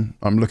storyline,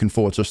 I'm looking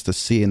forward just to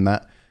seeing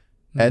that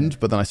end.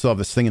 But then I still have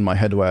this thing in my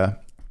head where,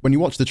 when you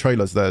watch the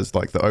trailers, there's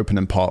like the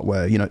opening part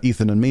where,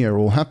 Ethan and Mia are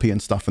all happy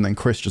and stuff, and then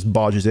Chris just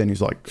barges in,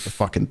 he's like a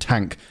fucking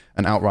tank,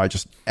 and outright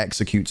just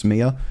executes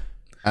Mia.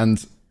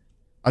 And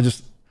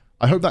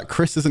I hope that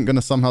Chris isn't going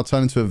to somehow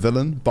turn into a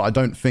villain, but I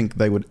don't think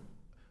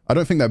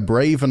they're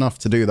brave enough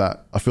to do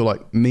that. I feel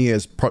like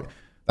Mia's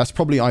that's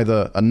probably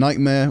either a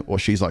nightmare, or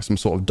she's like some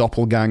sort of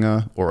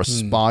doppelganger or a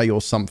spy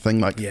or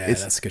something. Like,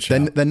 that's a good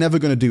shout. They're never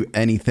going to do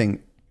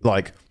anything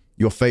like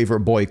your favorite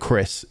boy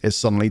Chris is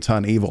suddenly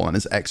turned evil and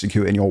is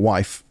executing your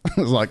wife.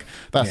 It's like,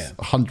 that's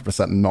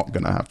 100% not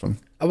going to happen.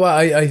 Well,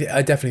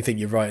 I definitely think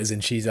you're right, as in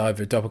she's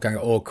either a doppelganger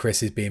or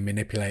Chris is being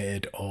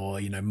manipulated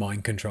or,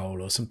 mind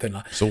control or something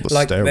like that. It's all the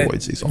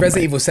steroids he's on.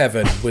 Resident Evil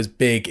 7 was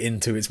big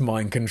into its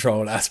mind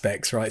control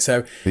aspects, right?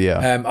 So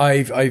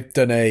I've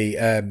done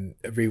a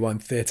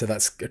Rewind Theatre,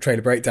 that's a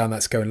trailer breakdown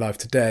that's going live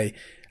today.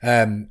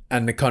 And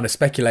kind of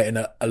speculating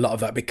a lot of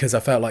that, because I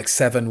felt like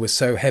 7 was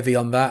so heavy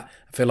on that.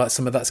 I feel like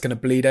some of that's going to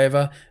bleed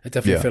over. I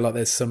definitely feel like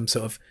there's some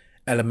sort of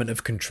element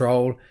of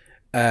control,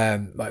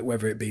 like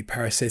whether it be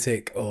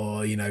parasitic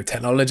or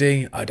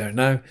technology, I don't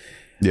know.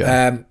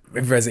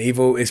 Resident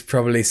Evil is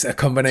probably a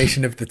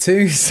combination of the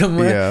two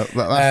somewhere. That's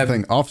the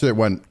thing. After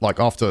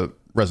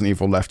Resident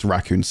Evil left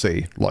Raccoon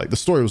City, like, the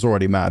story was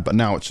already mad, but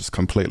now it's just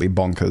completely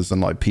bonkers,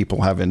 and like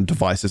people having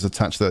devices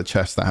attached to their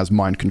chest that has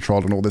mind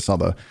control and all this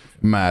other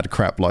mad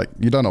crap. Like,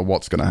 you don't know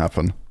what's going to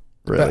happen,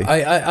 really.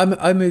 But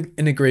I'm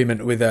in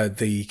agreement with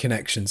the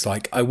connections.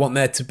 Like, I want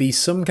there to be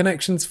some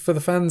connections for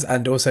the fans,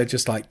 and also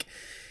just like,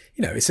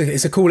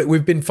 it's a cool.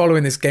 We've been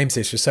following this game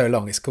series for so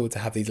long. It's cool to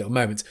have these little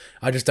moments.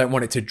 I just don't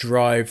want it to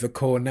drive the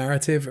core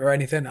narrative or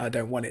anything. I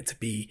don't want it to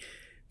be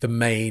the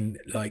main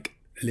like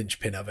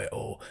linchpin of it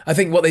all. I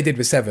think what they did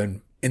with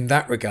 7 in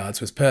that regards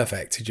was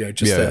perfect.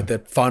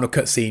 The final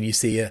cutscene, you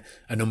see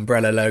an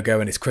Umbrella logo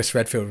and it's Chris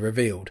Redfield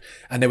revealed,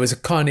 and there was a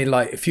kind of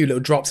like a few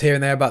little drops here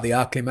and there about the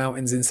Arklay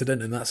Mountains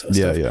incident and that sort of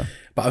stuff.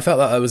 But I felt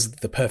like that was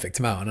the perfect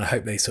amount, and I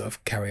hope they sort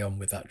of carry on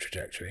with that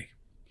trajectory.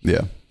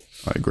 I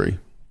agree.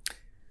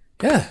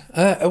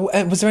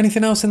 Was there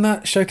anything else in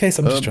that showcase?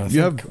 I'm just trying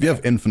to think. You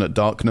have Infinite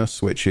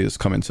Darkness, which is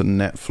coming to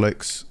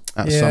Netflix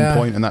at some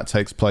point, and that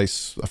takes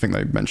place, I think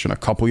they mentioned, a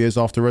couple years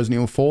after Resident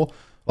Evil 4.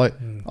 Like,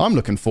 I'm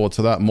looking forward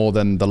to that more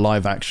than the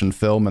live action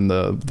film and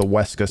the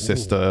Wesker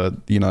sister,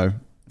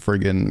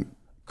 friggin'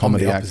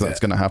 comedy act that's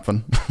going to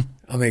happen.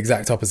 I'm the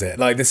exact opposite.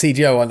 Like, the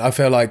CGI one, I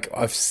feel like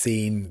I've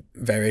seen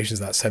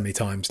variations of that so many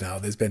times now.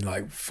 There's been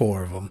like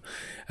 4 of them.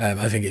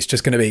 I think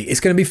it's going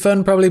to be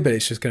fun probably, but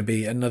it's just going to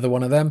be another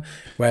one of them.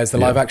 Whereas the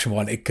live action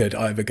one, it could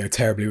either go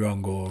terribly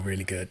wrong or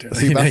really good.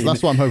 See,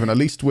 that's what I'm hoping. At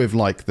least with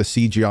like the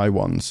CGI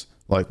ones,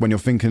 like when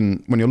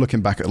you're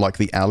looking back at like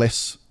the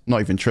Alice,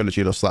 not even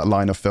trilogy, just that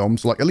line of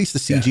films, like at least the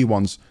CG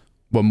ones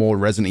were more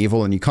Resident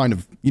Evil, and you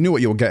knew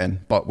what you were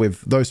getting. But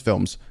with those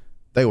films,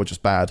 they were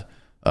just bad.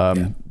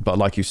 But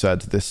like you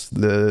said,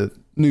 the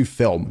new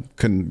film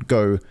can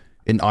go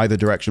in either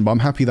direction. But I'm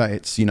happy that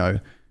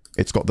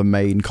it's got the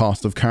main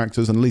cast of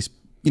characters, and at least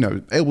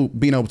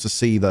being able to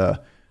see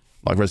the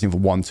like Resident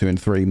Evil 1, 2, and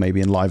 3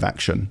 maybe in live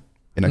action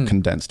in a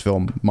condensed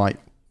film might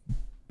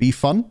be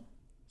fun.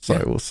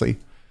 So we'll see.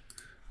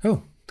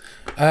 Cool.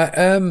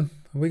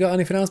 We got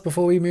anything else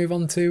before we move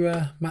on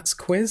to Matt's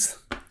quiz?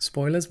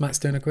 Spoilers, Matt's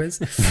doing a quiz.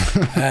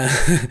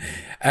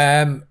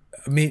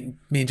 me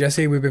and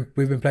Jesse, we've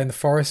been playing The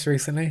Forest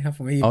recently,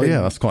 haven't we?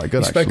 Yeah, that's quite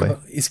good, actually.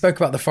 You spoke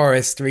about The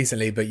Forest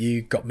recently, but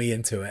you got me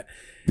into it.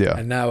 Yeah.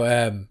 And now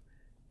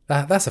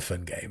that's a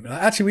fun game.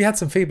 Actually, we had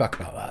some feedback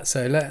about that.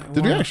 So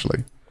Did we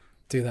actually?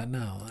 Do that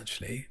now,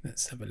 actually.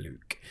 Let's have a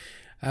look.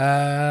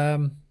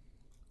 Oh,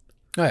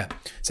 yeah.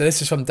 So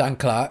this is from Dan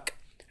Clark.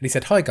 And he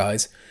said, "Hi,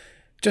 guys.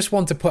 Just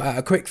want to put out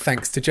a quick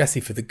thanks to Jesse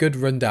for the good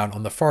rundown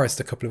on The Forest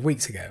a couple of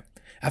weeks ago.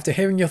 After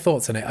hearing your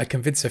thoughts on it, I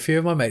convinced a few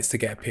of my mates to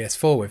get a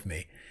PS4 with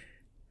me.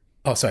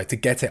 Oh, sorry, to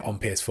get it on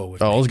PS4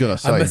 with me. I was going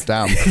to say,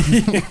 damn.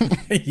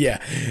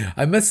 Yeah.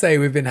 I must say,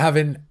 we've been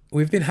having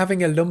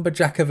a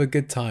lumberjack of a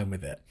good time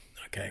with it.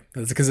 Okay.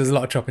 That's because there's a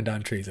lot of chopping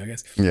down trees, I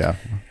guess. Yeah.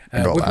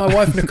 With my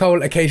wife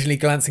Nicole occasionally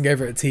glancing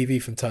over at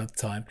TV from time to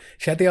time,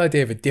 she had the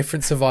idea of a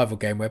different survival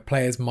game where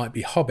players might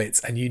be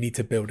hobbits and you need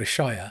to build a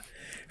shire.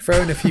 Throw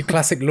in a few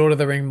classic Lord of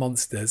the Rings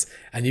monsters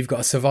and you've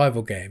got a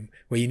survival game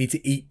where you need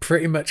to eat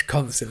pretty much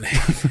constantly.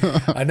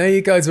 I know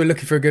you guys were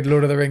looking for a good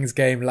Lord of the Rings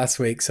game last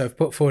week, so I've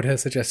put forward her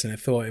suggestion and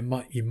thought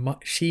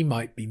she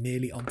might be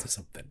nearly onto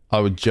something. I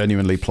would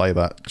genuinely play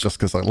that just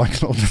because I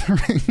like Lord of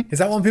the Rings. Is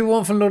that what people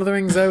want from Lord of the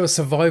Rings though? A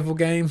survival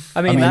game?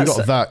 I mean you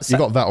got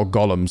that or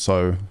Gollum,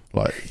 so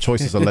like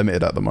choices are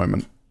limited at the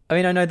moment. I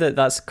mean, I know that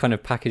that's kind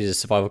of packaged as a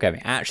survival game.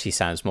 It actually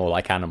sounds more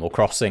like Animal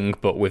Crossing,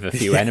 but with a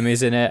few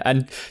enemies in it.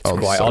 And to be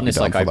quite honest,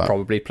 like I'd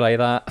probably play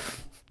that.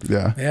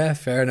 Yeah. Yeah,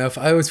 fair enough.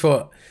 I always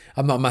thought,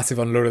 I'm not massive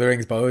on Lord of the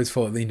Rings, but I always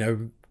thought,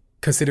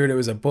 considering it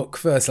was a book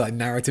first, like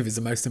narrative is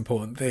the most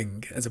important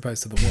thing as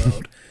opposed to the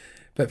world.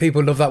 But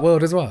people love that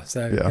world as well.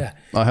 So yeah.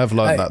 I have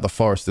learned that The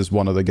Forest is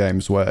one of the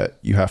games where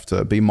you have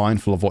to be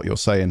mindful of what you're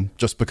saying,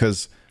 just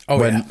because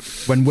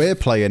when we're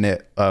playing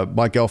it,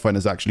 my girlfriend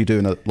is actually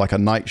doing a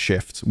night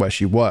shift where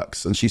she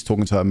works and she's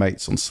talking to her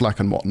mates on Slack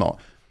and whatnot.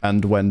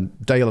 And when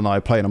Dale and I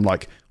are playing, I'm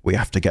like, we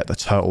have to get the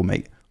turtle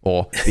meat,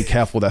 or be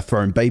careful, they're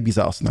throwing babies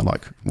at us. And they're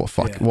like,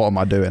 what am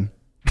I doing?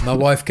 My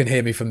wife can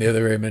hear me from the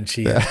other room and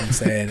she has been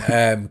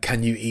saying,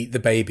 can you eat the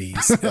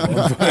babies?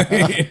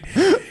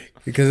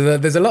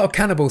 Because there's a lot of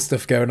cannibal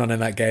stuff going on in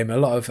that game. A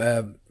lot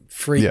of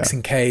freaks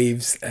and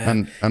caves.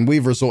 And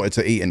we've resorted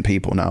to eating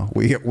people now.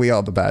 We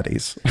are the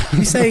baddies.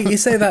 You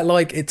say that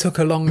like it took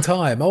a long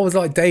time. I was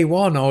like day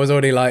one. I was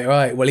already like,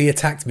 right, well, he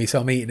attacked me, so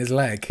I'm eating his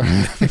leg.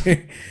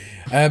 Better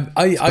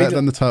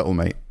than the turtle,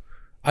 mate.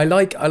 I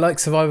like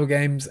survival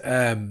games,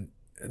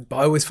 but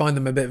I always find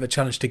them a bit of a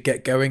challenge to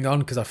get going on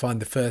because I find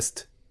the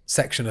first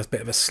section a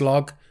bit of a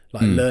slog,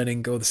 like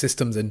learning all the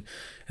systems and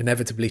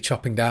inevitably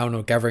chopping down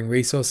or gathering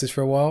resources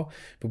for a while.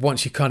 But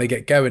once you kind of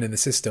get going in the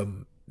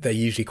system, they're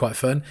usually quite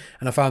fun.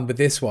 And I found with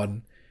this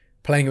one,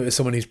 playing it with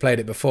someone who's played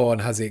it before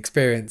and has the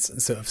experience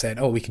and sort of saying,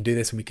 oh, we can do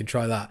this and we can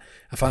try that.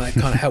 I find that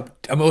kind of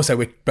helped.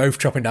 We're both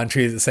chopping down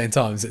trees at the same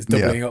time, so it's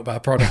doubling up our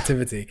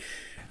productivity.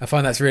 I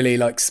find that's really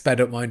like sped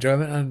up my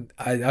enjoyment. And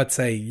I'd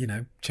say,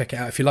 check it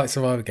out. If you like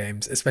survival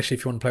games, especially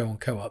if you want to play one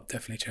co-op,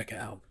 definitely check it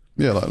out.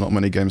 Yeah, like not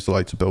many games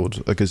like to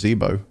build a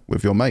gazebo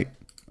with your mate.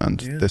 And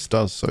this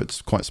does, so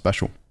it's quite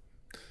special.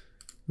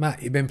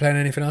 Matt, you been playing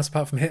anything else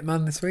apart from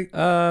Hitman this week?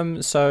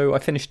 So I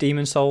finished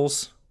Demon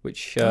Souls,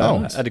 which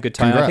had a good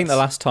time. Congrats. I think the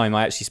last time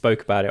I actually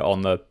spoke about it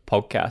on the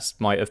podcast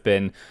might have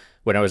been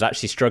when I was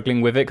actually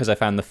struggling with it because I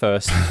found the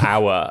first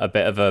hour a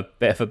bit of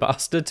a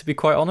bastard, to be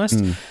quite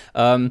honest.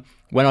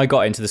 When I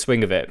got into the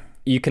swing of it,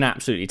 you can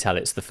absolutely tell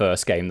it's the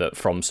first game that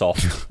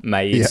FromSoft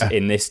made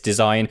in this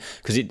design,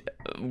 because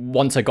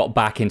once I got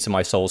back into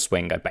my soul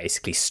swing, I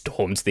basically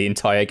stormed the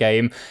entire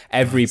game.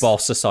 Every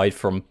boss aside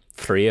from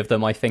 3 of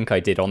them, I think I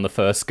did on the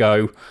first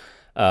go.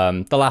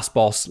 The last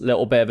boss,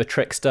 little bit of a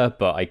trickster,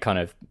 but I kind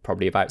of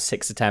probably about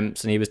 6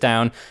 attempts and he was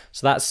down.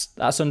 So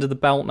that's under the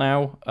belt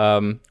now.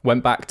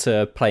 Went back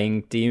to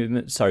playing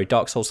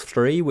Dark Souls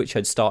 3, which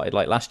I'd started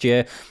like last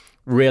year.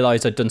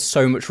 Realised I'd done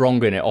so much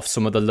wrong in it off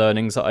some of the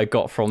learnings that I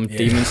got from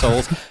Demon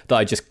Souls that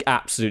I just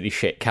absolutely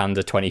shit-canned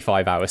a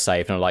 25-hour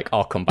save, and I'm like,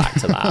 I'll come back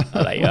to that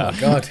later. Oh my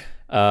God.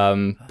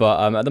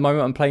 But at the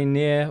moment I'm playing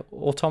Nier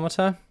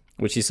Automata,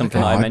 which is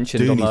something that I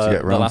mentioned on the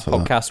last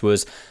podcast,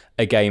 was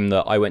a game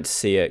that I went to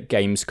see at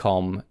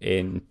Gamescom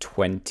in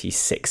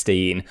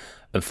 2016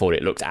 and thought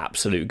it looked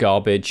absolute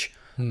garbage.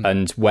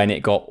 And when it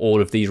got all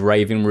of these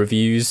raving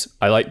reviews,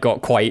 I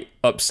got quite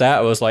upset.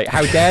 I was like,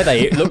 how dare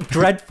they? It looked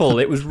dreadful.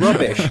 It was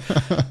rubbish.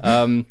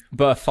 But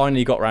I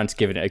finally got around to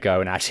giving it a go,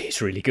 and actually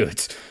it's really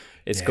good.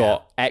 It's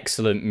got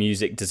excellent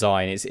music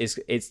design.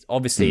 It's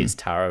obviously it's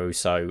tarot,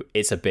 so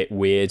it's a bit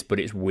weird, but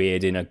it's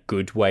weird in a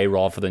good way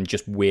rather than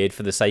just weird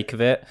for the sake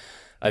of it.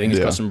 I think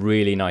it's got some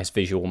really nice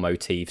visual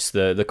motifs.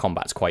 The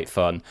combat's quite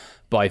fun,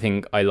 but I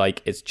think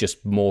it's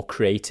just more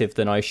creative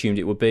than I assumed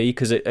it would be,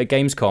 because at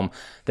Gamescom,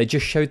 they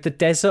just showed the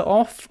desert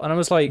off, and I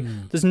was like,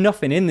 there's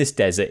nothing in this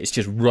desert. It's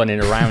just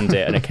running around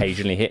it and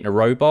occasionally hitting a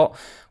robot.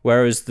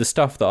 Whereas the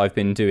stuff that I've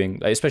been doing,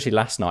 especially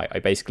last night, I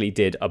basically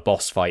did a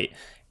boss fight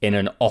in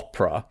an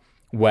opera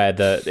where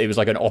it was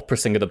like an opera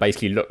singer that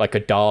basically looked like a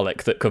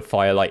Dalek that could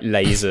fire like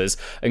lasers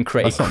and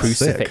create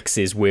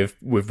crucifixes with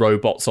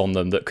robots on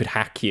them that could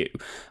hack you.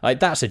 Like,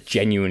 that's a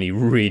genuinely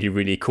really,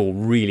 really cool,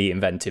 really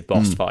inventive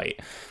boss fight.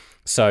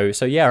 So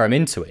yeah, I'm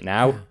into it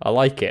now. I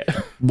like it.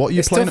 What are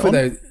you playing it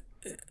on?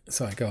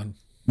 Sorry, go on.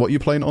 What are you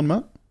playing it on,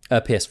 Matt?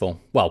 PS4.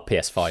 Well,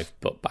 PS5,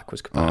 but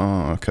backwards compatible.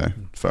 Oh, okay.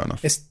 Fair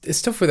enough.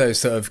 It's tough with those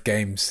sort of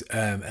games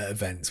at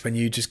events when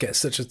you just get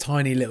such a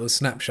tiny little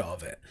snapshot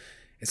of it.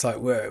 It's like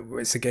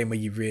it's a game where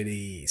you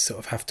really sort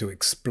of have to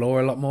explore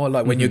a lot more.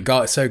 Like when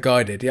you're so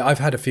guided. Yeah, I've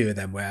had a few of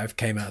them where I've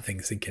came out of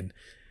things thinking,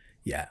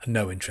 yeah,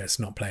 no interest,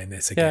 not playing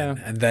this again.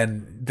 Yeah. And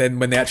then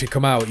when they actually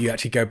come out, you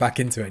actually go back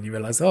into it and you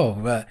realise,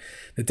 the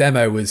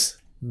demo was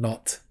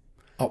not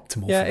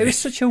optimal. Yeah, for me. It was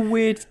such a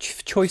weird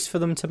choice for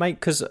them to make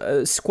because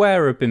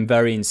Square have been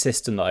very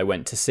insistent that I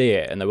went to see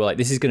it, and they were like,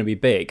 "This is going to be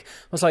big."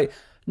 I was like,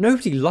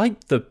 nobody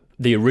liked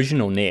the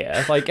original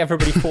Nier. Like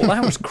everybody thought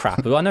that was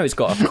crap. I know it's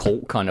got a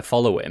cult kind of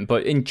following,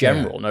 but in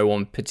general, no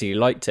one particularly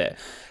liked it.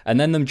 And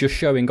then them just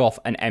showing off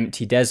an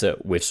empty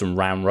desert with some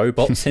round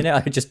robots in it,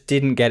 I just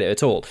didn't get it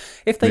at all.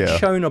 If they'd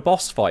shown a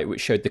boss fight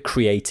which showed the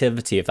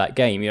creativity of that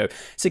game,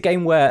 it's a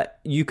game where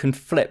you can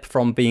flip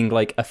from being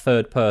like a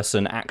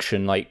third-person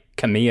action, like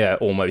Kamiya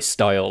almost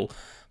style.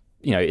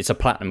 It's a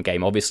platinum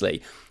game,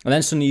 obviously. And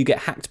then suddenly you get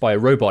hacked by a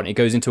robot and it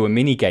goes into a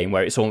mini game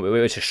where it's a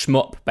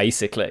shmup,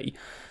 basically.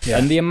 Yeah.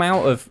 And the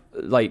amount of,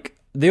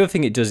 the other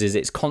thing it does is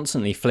it's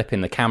constantly flipping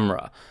the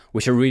camera,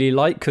 which I really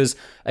like because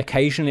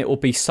occasionally it will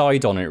be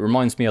side on. It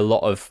reminds me a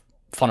lot of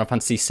Final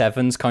Fantasy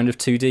VII's kind of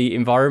 2D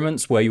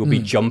environments where you'll be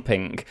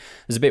jumping.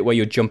 There's a bit where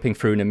you're jumping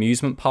through an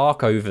amusement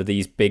park over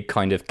these big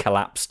kind of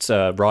collapsed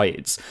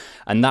rides.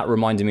 And that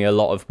reminded me a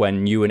lot of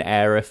when you and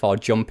Aerith are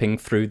jumping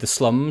through the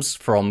slums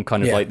from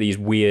kind of like these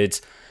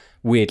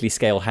weirdly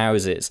scaled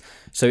houses.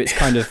 So it's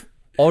kind of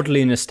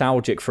oddly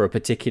nostalgic for a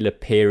particular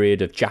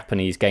period of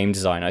Japanese game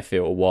design, I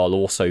feel, while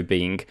also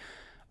being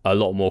a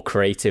lot more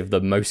creative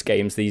than most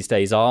games these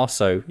days are.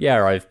 So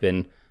yeah, I've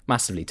been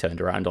massively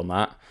turned around on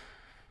that.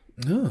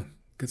 Oh,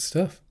 good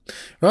stuff.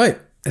 Right,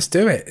 let's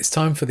do it. It's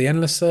time for the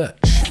Endless Search.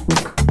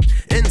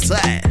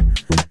 Inside,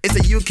 it's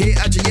a UK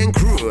IGN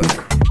crew.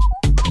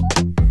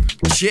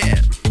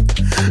 Yeah,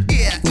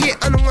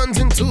 and the ones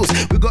and twos.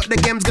 We got the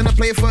games gonna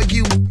play for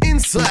you.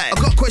 Inside, I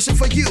got a question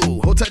for you.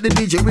 Hold tight the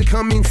DJ, we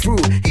coming through.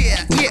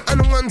 Yeah, and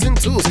the ones and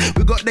twos.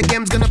 We got the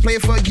games gonna play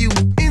for you.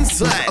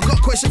 Inside, I got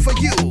a question for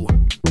you.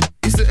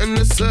 It's the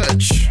Endless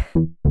Search.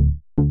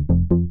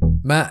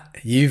 Matt,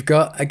 you've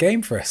got a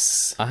game for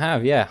us. I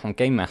have, yeah. I'm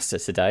Game Master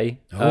today.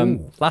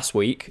 Last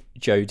week,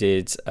 Joe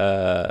did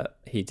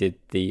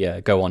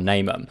the Go On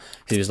Name 'em.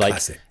 He was like,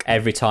 classic.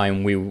 Every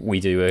time we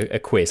do a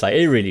quiz, like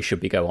it really should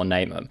be Go On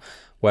Name 'em.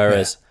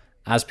 Whereas,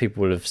 as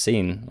people will have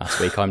seen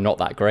last week, I'm not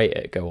that great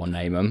at Go On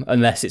Name 'em,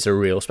 unless it's a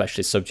real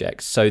specialist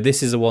subject. So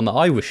this is the one that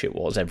I wish it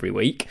was every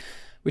week,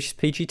 which is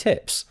PG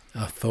Tips.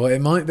 I thought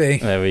it might be.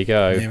 There we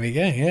go.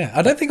 Yeah.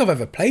 I don't think I've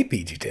ever played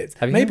PG Tips.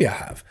 Maybe I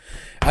have.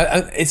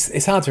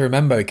 It's hard to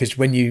remember because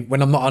when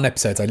I'm not on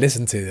episodes, I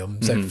listen to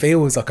them, so it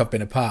feels like I've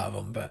been a part of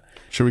them. But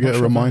should we get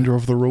a reminder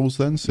of the rules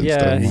then? Since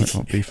they might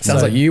not be.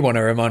 Sounds like you want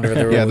a reminder of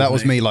the rules. Yeah, that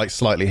was me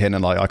slightly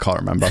hinting I can't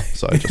remember.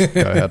 So just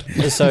go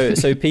ahead.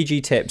 So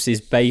PG Tips is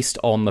based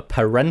on the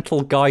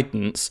parental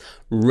guidance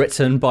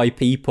written by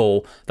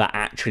people that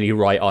actually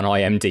write on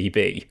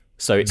IMDb.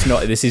 So it's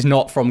not. This is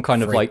not from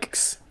kind of like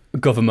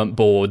government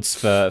boards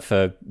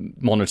for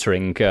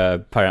monitoring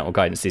parental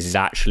guidance. This is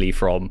actually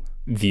from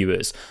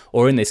viewers,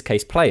 or in this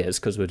case players,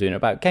 because we're doing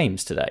about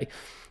games today.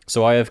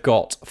 So I have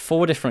got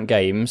 4 different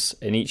games,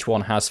 and each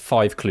one has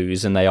 5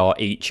 clues, and they are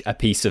each a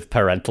piece of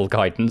parental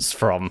guidance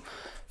from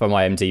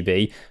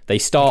IMDb. They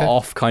start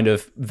off kind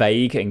of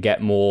vague and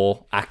get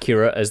more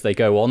accurate as they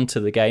go on to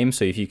the game.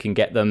 So if you can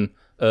get them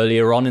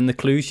earlier on in the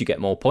clues, you get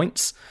more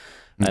points.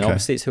 And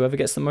obviously it's whoever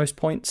gets the most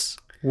points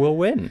will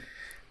win.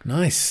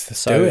 Nice.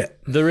 Let's do it.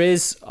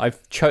 There's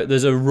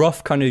a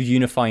rough kind of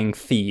unifying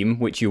theme,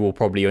 which you will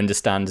probably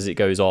understand as it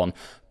goes on,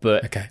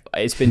 but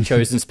it's been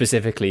chosen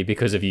specifically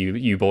because of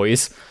you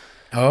boys.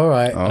 All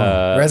right.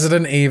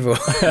 Resident Evil.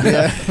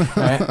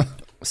 Right.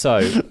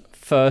 So,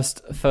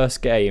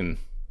 first game,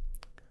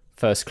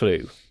 first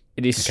clue.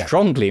 It is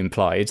strongly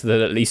implied that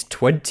at least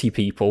 20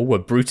 people were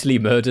brutally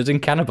murdered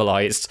and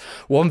cannibalized.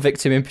 One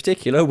victim in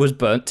particular was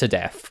burnt to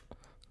death.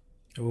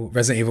 Ooh,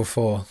 Resident Evil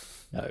 4.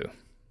 No,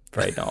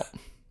 afraid not.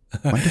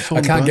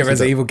 I can't get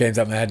Resident Evil games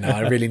out of my head now.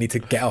 I really need to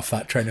get off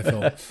that train of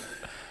thought.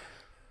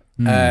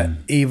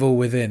 Evil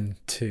Within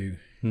 2.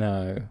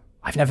 No.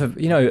 I've never...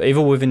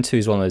 Evil Within 2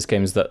 is one of those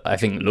games that I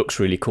think looks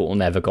really cool,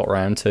 never got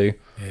around to.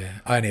 Yeah,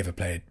 I only ever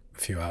played a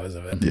few hours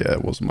of it. Yeah,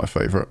 it wasn't my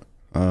favourite.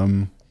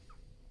 I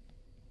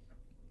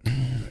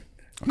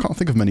can't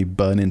think of many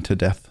burning to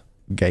death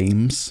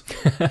games.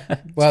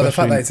 Well, the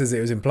fact that it says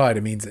it was implied,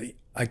 it means that,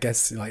 I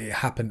guess like it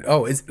happened.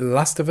 Oh, is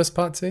Last of Us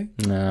Part 2?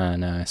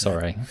 No,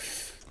 sorry.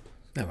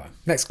 Never mind.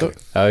 Next clue.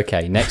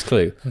 Okay, next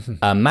clue.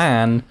 A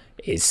man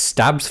is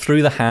stabbed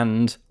through the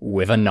hand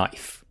with a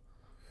knife.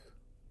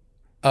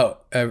 Oh,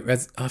 I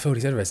thought he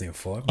said Resident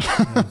Evil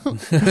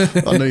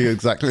 4. I know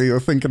exactly what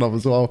you're thinking of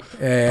as well.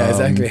 Yeah,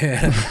 exactly.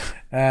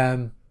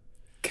 Yeah.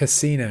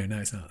 Casino. No,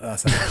 it's not.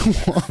 That's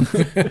not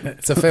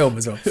it's a film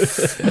as well.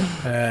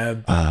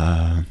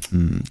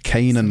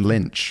 Kane and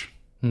Lynch.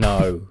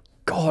 No.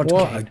 God,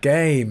 What a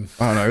game.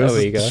 I don't know. It was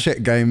There you a go.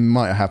 shit game.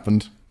 Might have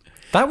happened.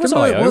 that was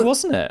Remember, IO, what-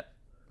 wasn't it?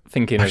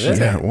 Thinking of Actually, it.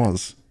 yeah, it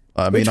was.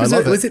 I mean, Which I was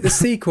love it? it. Was it the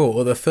sequel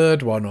or the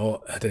third one?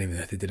 Or I don't even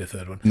know if they did a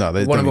third one. No,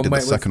 they One of only them did the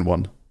went with- second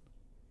one.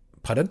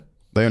 Pardon?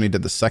 They only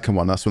did the second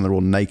one. That's when they're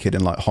all naked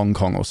in like Hong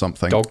Kong or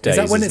something. Dog Days. Is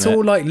that when it's isn't it?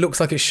 all like looks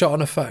like it's shot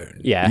on a phone?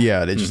 Yeah.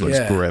 Yeah, it just looks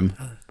Yeah. grim.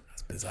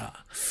 That's bizarre.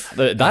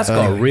 That's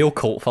got a real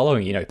cult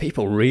following. You know,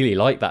 people really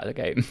like that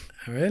game.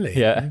 Really?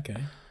 Yeah.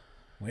 Okay.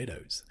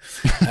 Weirdos.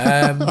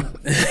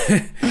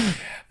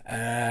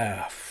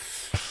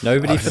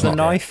 Nobody for the not-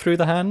 knife through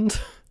the hand.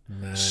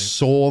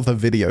 Saw the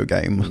video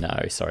game.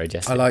 No, sorry,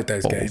 Jesse. I like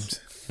those Balls. games.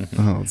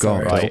 Oh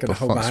Sorry, god, I'm what gonna the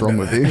hold my fuck's hand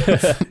wrong up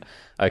with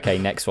you? Okay,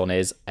 next one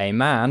is a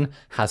man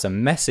has a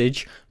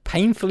message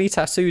painfully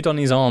tattooed on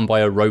his arm by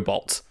a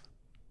robot.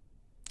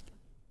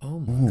 Oh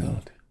my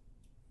god.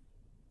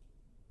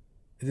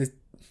 Is it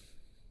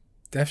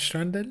Death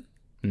Stranding?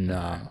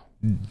 No,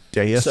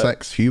 Deus So-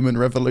 Ex Human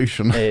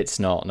Revolution. it's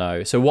not.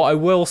 No. So what I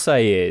will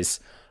say is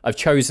I've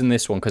chosen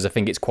this one because I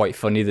think it's quite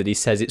funny that he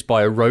says it's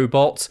by a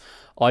robot.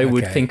 I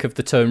would Okay. think of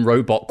the term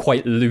robot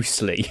quite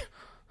loosely.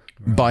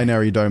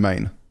 Binary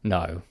domain.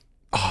 No.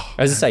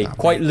 As I say,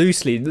 quite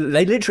loosely,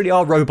 they literally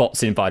are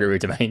robots in binary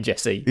domain,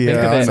 Jesse. Think of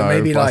Yeah, I it. So know.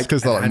 maybe like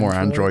because they're like more an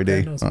Android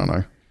Android-y. then or I don't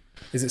know.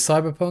 Is it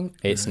Cyberpunk?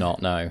 It's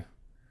not, no.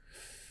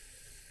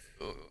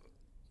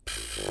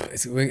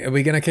 Are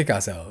we going to kick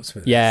ourselves?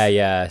 With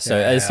Yeah. So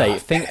as I say, Yeah.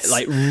 think Yes.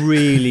 like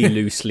really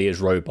loosely as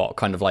robot,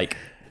 kind of like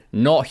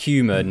not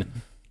human,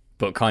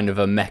 but kind of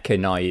a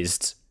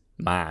mechanized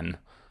man.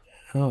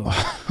 Oh,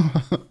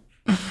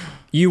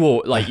 You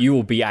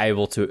will be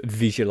able to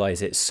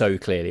visualize it so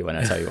clearly when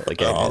I tell you what the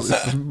game Oh, is.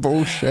 this is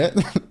bullshit.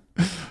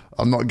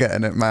 I'm not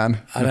getting it, man.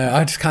 I know.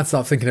 I just can't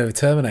stop thinking of a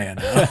Terminator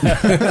now.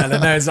 And I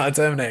know it's not a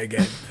Terminator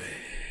game.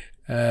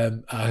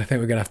 I think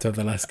we're going to have to have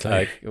the last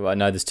clue. Well,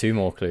 no, there's two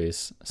more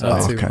clues. So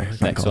Oh, two okay. more.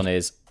 Thank next God. one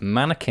is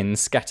mannequins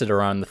scattered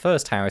around the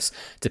first house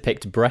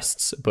depict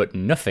breasts, but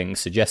nothing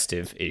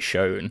suggestive is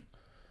shown.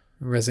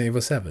 Resident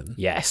Evil 7?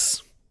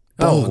 Yes.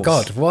 Oh, Balls.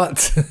 God.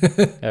 What?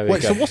 There we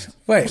Wait, go. so what's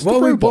Wait, what's what the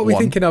are we robot one?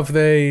 thinking of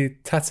the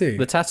tattoo?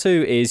 The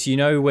tattoo is, you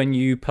know, when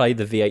you play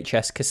the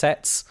VHS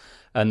cassettes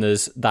and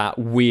there's that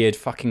weird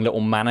fucking little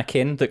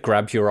mannequin that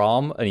grabs your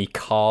arm and he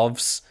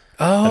carves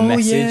a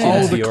message yeah.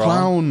 into Oh, the your arm.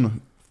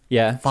 clown.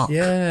 Yeah, Fuck.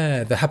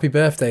 Yeah, the happy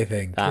birthday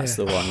thing. that's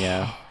yeah. the one,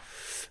 yeah.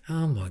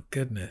 Oh, my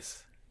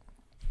goodness.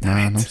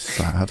 Man, I'm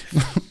sad.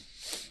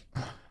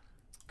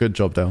 Good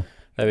job, Dale.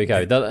 There we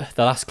go. The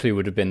last clue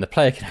would have been the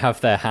player can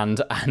have their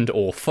hand and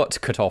or foot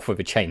cut off with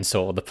a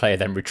chainsaw. The player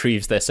then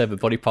retrieves their severed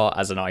body part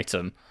as an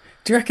item.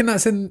 Do you reckon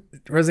that's in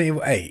Resident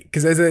Evil 8?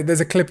 Because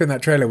there's a clip in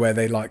that trailer where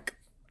they like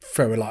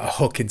throw a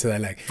hook into their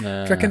leg. Do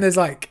you reckon there's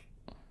like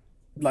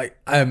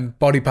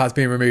body parts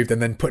being removed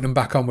and then putting them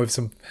back on with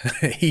some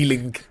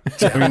healing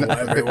gel or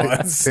whatever it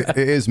was? It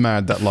is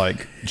mad that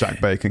like Jack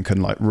Bacon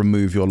can like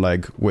remove your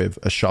leg with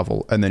a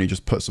shovel and then you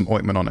just put some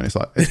ointment on it and it's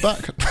like, it's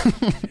back.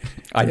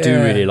 I do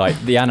Yeah. really like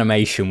the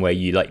animation where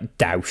you like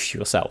douse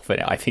yourself in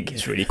it. I think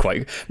it's really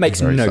quite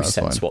makes Very no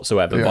satisfying. sense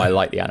whatsoever, but Yeah. I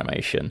like the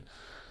animation.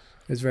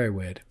 It's very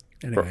weird.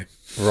 Anyway,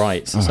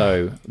 Right,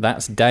 so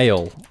that's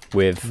Dale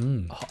with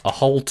a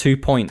whole 2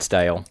 points,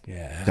 Dale.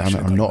 yeah. Damn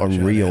it, I'm not a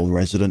real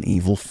Resident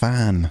Evil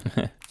fan.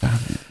 Damn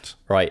it.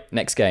 Right,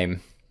 next game.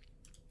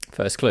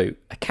 First clue.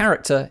 A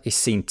character is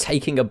seen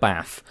taking a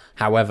bath.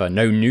 However,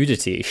 no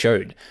nudity is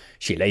shown.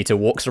 She later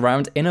walks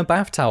around in a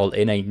bath towel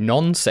in a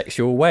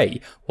non-sexual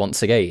way.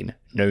 Once again,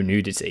 no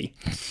nudity.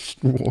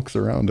 Walks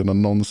around in a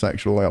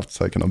non-sexual way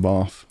after taking a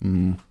bath.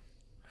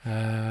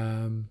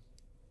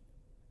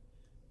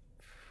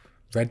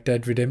 Red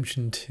Dead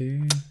Redemption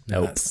 2?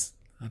 No, Nope.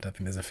 I don't think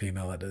there's a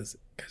female that goes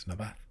in a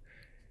bath.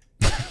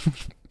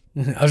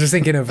 I was just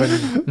thinking of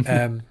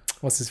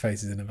what's his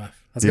face is in a bath.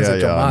 I was going to Yeah,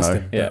 say John yeah, I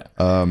Marston. Yeah.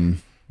 but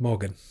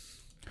Morgan.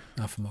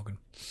 Alpha Morgan.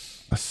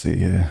 Let's see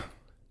here.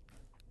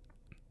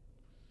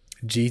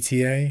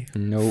 GTA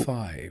Nope.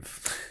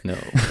 5. No.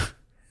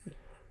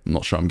 I'm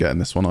not sure I'm getting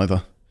this one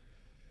either.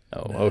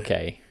 Oh,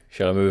 okay.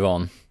 Shall I move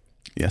on?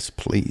 Yes,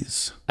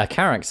 please. A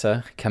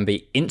character can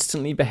be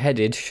instantly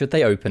beheaded should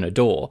they open a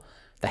door.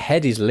 The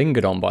head is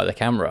lingered on by the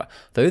camera.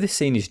 Though this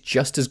scene is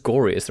just as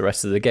gory as the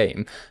rest of the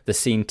game, the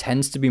scene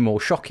tends to be more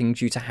shocking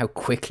due to how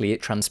quickly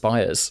it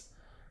transpires.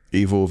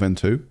 Evil Within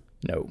 2?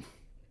 No.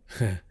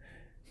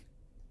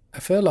 I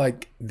feel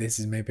like this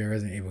is maybe a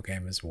Resident Evil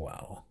game as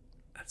well.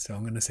 So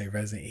I'm going to say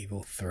Resident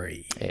Evil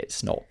 3.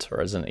 It's not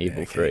Resident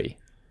Evil 3. Are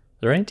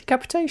there any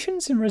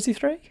decapitations in Resi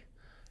 3?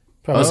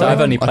 Probably. Also,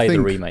 I've only I played the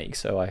think- remake,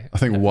 so I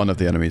think one of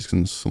the enemies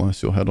can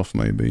slice your head off,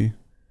 maybe.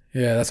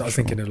 Yeah, that's what I was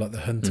thinking of, like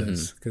the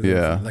hunters. 'cause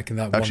Yeah. like in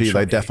that Actually, one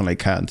they shot, definitely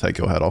can take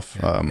your head off.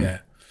 Yeah.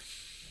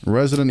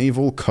 Resident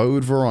Evil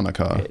Code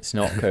Veronica. it's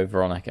not Code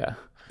Veronica.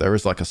 There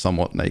is like a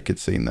somewhat naked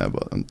scene there,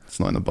 but it's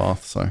not in the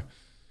bath, so.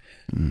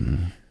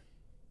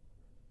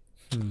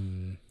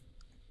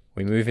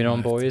 We moving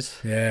on, boys?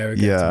 Yeah, we're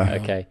Yeah.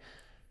 Okay.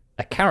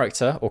 A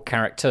character or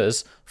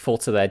characters fall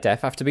to their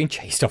death after being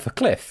chased off a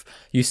cliff.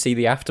 You see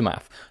the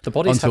aftermath. The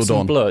bodies Until have some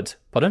Dawn. blood.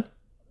 Pardon?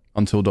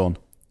 Until Dawn.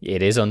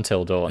 It is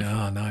Until Dawn.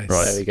 Oh, nice.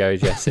 There we go,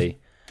 Jesse.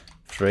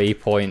 3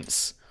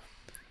 points.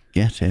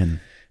 Get in.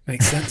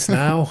 Makes sense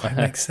now. It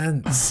makes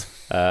sense.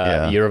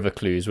 Your other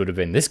clues would have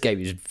been, this game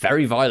is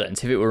very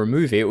violent. If it were a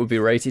movie, it would be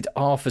rated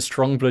R for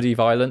strong bloody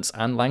violence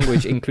and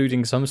language,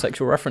 including some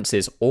sexual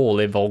references, all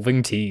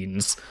involving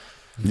teens.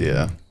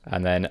 Yeah.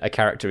 And then a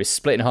character is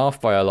split in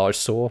half by a large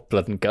saw,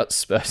 blood and guts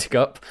spurting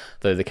up.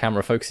 Though the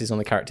camera focuses on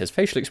the character's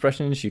facial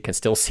expressions, you can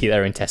still see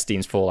their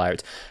intestines fall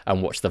out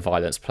and watch the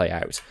violence play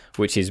out,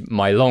 which is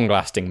my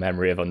long-lasting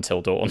memory of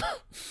Until Dawn.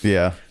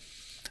 Yeah.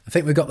 I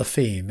think we got the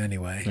theme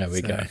anyway. There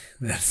we go.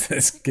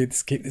 Let's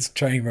keep this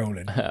train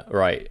rolling.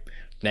 Right.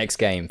 Next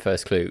game,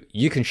 first clue.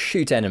 You can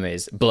shoot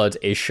enemies. Blood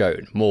is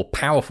shown. More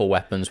powerful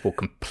weapons will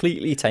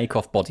completely take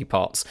off body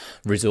parts,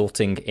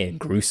 resulting in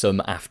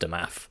gruesome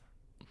aftermath.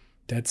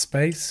 Dead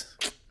Space?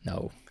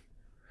 No.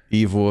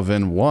 Evil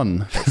Within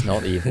 1. It's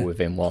not Evil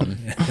Within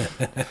 1.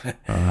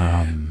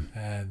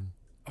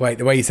 Wait,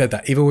 the way you said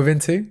that, Evil Within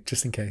 2?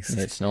 Just in case.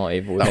 It's not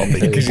Evil That'll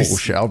Within be 2.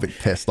 bullshit. I'll be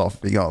pissed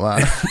off if you got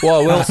that.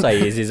 What I will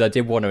say is I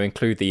did want to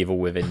include the Evil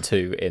Within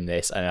 2 in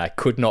this, and I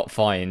could not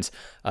find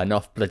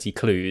enough bloody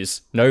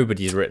clues.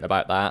 Nobody's written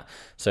about that.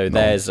 So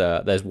there's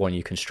one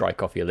you can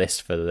strike off your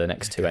list for the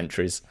next two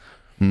entries.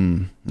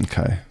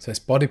 Okay. So its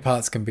body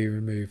parts can be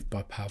removed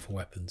by powerful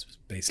weapons, was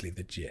basically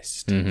the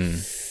gist.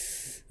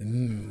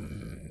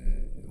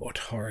 What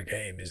horror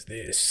game is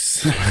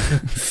this?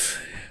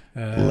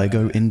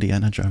 Lego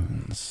Indiana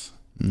Jones.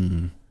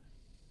 I'm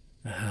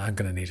going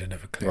to need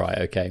another clue. Right,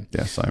 okay.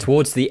 Yeah, so.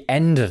 Towards the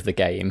end of the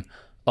game,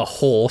 a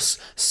horse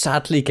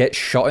sadly gets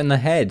shot in the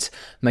head.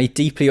 May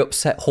deeply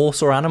upset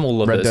horse or animal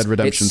lovers. Red Dead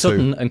Redemption It's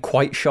sudden and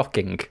quite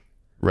shocking.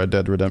 Red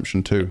Dead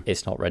Redemption 2.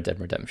 It's not Red Dead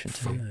Redemption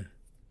 2.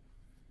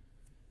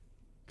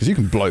 Because you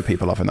can blow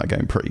people up in that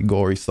game pretty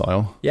gory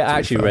style. Yeah,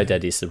 actually, Red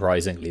Dead is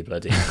surprisingly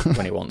bloody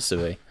when it wants to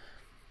be.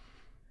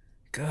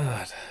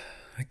 God.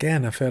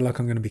 Again, I feel like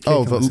I'm going to be kicking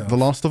Oh, myself. The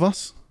Last of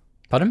Us?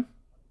 Pardon?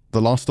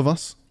 The Last of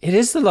Us? It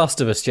is The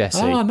Last of Us, Jesse.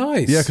 Oh,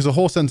 nice. Yeah, because the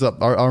horse ends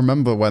up... I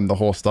remember when the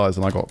horse dies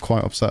and I got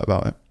quite upset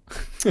about it.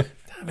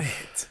 Damn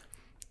it.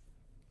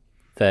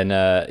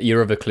 Then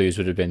your other clues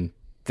would have been,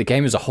 the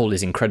game as a whole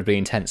is incredibly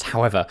intense.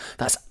 However,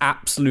 that's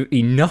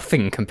absolutely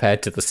nothing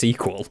compared to the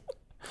sequel.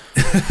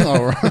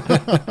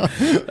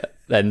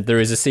 Then there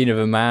is a scene of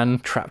a man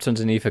trapped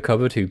underneath a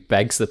cupboard who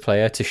begs the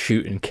player to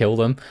shoot and kill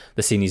them.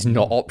 The scene is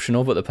not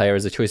optional, but the player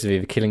has a choice of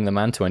either killing the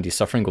man to end his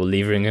suffering or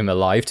leaving him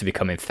alive to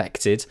become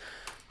infected.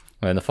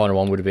 And the final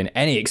one would have been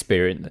any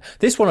experience.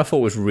 This one I thought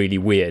was really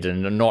weird,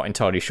 and I'm not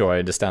entirely sure I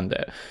understand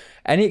it.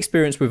 Any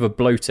experience with a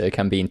bloater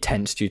can be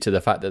intense due to the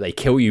fact that they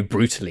kill you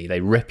brutally.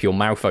 They rip your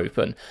mouth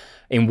open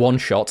in one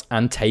shot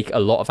and take a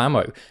lot of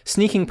ammo.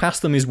 Sneaking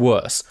past them is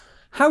worse.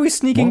 How is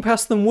sneaking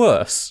past them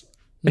worse?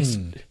 It's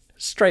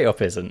straight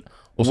up isn't.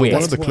 Also, Weird.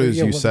 one of the clues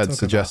you what said we're talking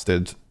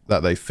suggested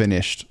that they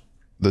finished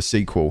the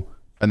sequel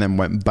and then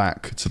went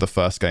back to the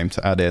first game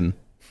to add in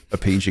a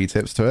PG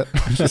tips to it,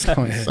 which is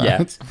quite sad.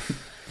 Yeah.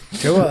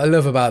 Do you know what I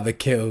love about the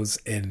kills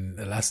in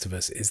The Last of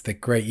Us is the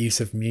great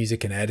use of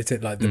music and editing,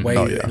 like the way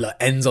it like,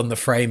 ends on the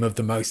frame of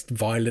the most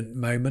violent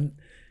moment.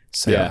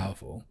 So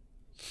powerful.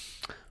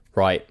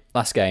 Right,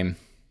 last game.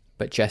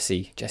 But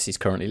Jesse's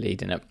currently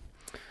leading it.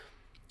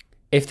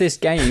 If this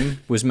game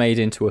was made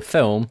into a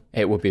film,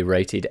 it would be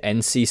rated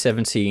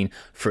NC-17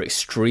 for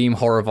extreme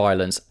horror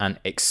violence and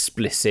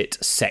explicit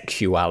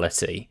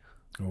sexuality.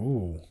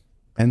 Ooh.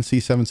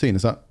 NC-17,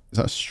 is that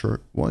true?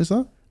 What is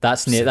that?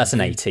 That's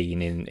an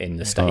 18 in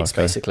the States,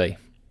 basically.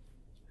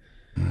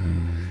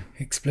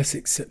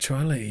 Explicit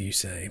sexuality, you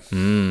say?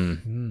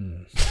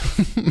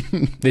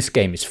 This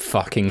game is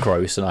fucking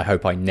gross, and I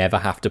hope I never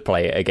have to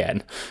play it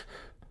again.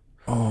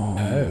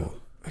 Oh.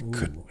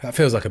 That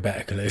feels like a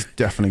better clue.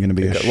 Definitely going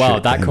to be a shit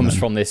Well, that game, comes then.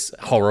 from this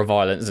horror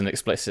violence and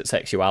explicit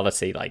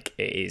sexuality. Like,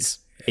 it is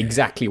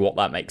exactly what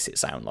that makes it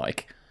sound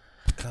like.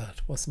 God,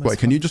 what's the most Wait,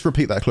 can you just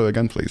repeat that clue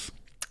again, please?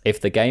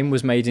 If the game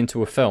was made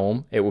into a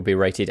film, it would be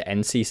rated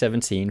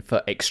NC-17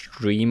 for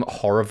extreme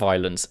horror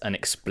violence and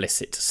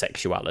explicit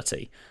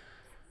sexuality.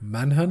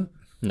 Manhunt?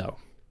 No.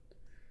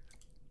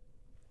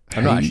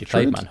 I've not actually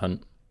played Hatred?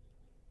 Manhunt.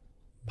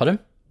 Pardon?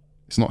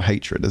 It's not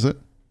Hatred, is it?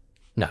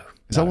 No.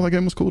 Is that what that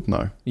game was called?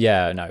 No.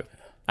 Yeah, no.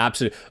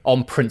 Absolutely.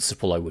 On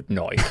principle, I would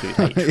not include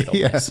Hatred on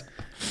this.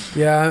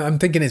 Yeah, I'm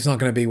thinking it's not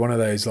going to be one of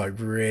those like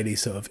really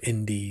sort of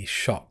indie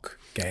shock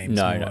games.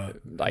 No, more no,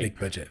 like- big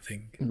budget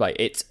thing. Like,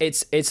 it's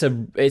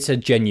a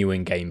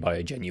genuine game by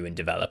a genuine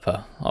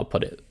developer. I'll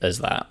put it as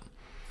that.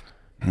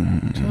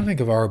 I'm trying to think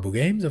of horrible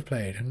games I've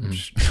played.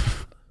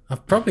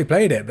 I've probably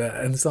played it, but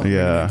it's not.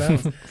 Yeah. ringing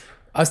any bells.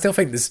 I still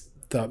think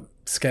the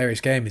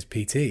scariest game is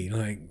PT.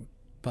 Like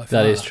by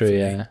far, That is true, for me.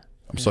 yeah.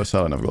 I'm so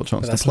sad I never got a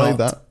chance to that's play not-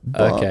 that.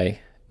 but- Okay.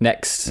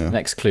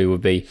 Next clue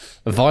would be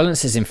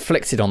violence is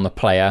inflicted on the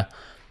player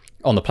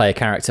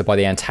character by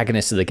the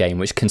antagonist of the game,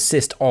 which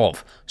consist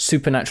of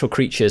supernatural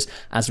creatures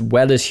as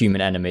well as human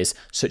enemies,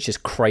 such as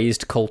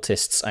crazed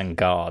cultists and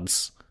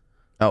guards.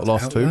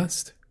 Outlast 2?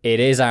 Outlast?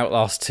 It is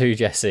Outlast 2,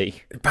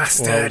 Jesse. Well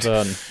Bastard.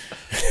 done.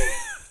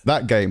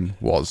 That game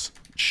was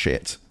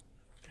shit.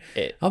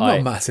 I'm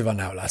not massive on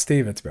Outlast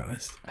either, to be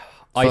honest.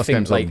 First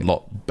game's a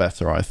lot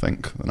better, I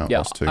think, than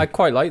Outlast 2. I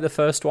quite like the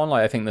first one.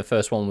 Like, I think the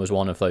first one was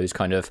one of those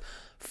kind of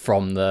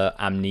from the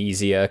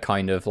Amnesia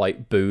kind of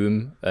like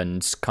boom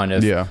and kind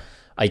of,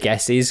 I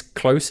guess, is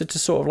closer to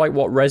sort of like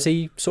what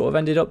Resi sort of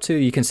ended up to.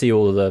 You can see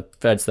all of the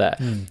threads there.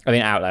 I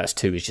mean, Outlast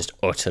 2 is just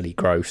utterly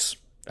gross.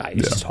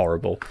 It's just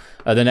horrible.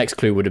 The next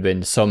clue would have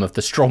been some of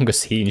the stronger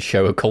scenes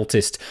show a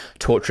cultist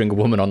torturing a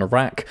woman on a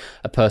rack,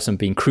 a person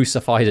being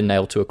crucified and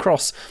nailed to a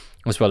cross,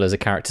 as well as a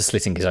character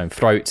slitting his own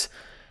throat.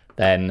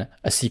 Then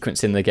a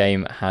sequence in the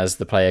game has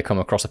the player come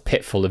across a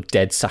pit full of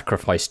dead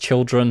sacrificed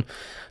children.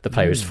 The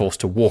player is forced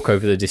to walk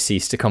over the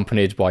deceased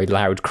accompanied by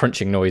loud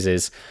crunching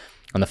noises.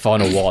 And the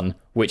final one,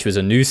 which was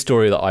a news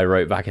story that I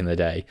wrote back in the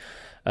day,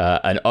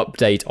 an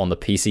update on the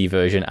PC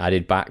version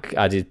added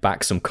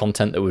back some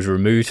content that was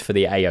removed for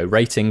the AO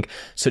rating,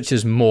 such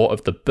as more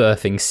of the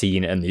birthing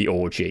scene and the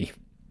orgy.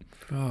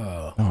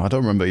 Oh, I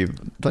don't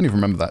even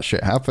remember that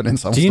shit happening.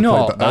 So I Do you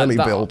not? Played the early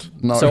build.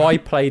 No. So I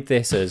played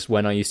this as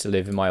when I used to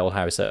live in my old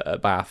house at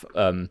Bath.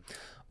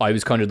 I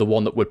was kind of the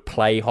one that would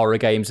play horror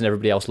games, and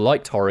everybody else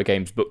liked horror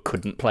games but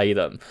couldn't play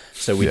them.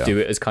 So we'd do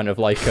it as kind of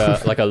like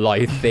a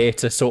live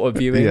theatre sort of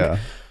viewing.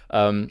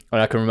 And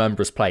I can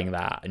remember us playing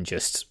that and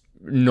just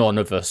none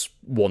of us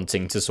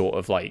wanting to sort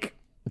of like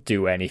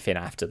do anything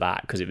after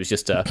that, because it was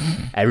just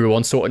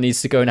everyone sort of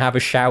needs to go and have a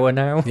shower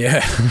now.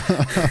 Yeah.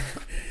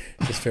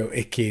 Just feel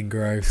icky and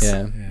gross.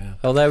 Yeah.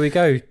 Well, there we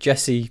go.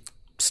 Jesse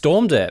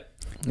stormed it.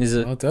 He's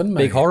a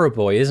big horror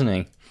boy, isn't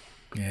he?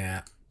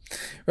 Yeah.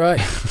 Right.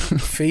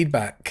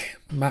 Feedback.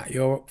 Matt,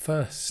 you're up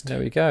first. There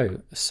we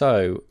go.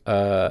 So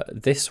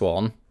this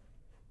one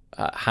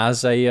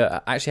comes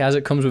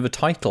with a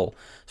title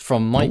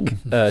from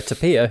Mike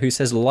Tapia, who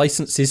says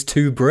licenses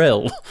to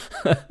Brill.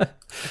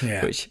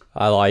 Which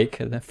I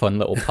like. A fun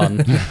little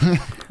pun.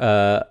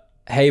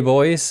 Hey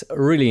boys,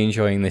 really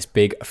enjoying this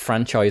big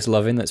franchise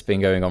loving that's been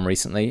going on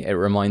recently. It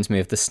reminds me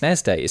of the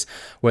SNES days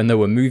when there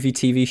were movie,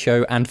 TV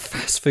show and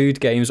fast food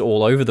games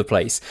all over the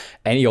place.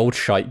 Any old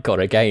shite got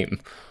a game.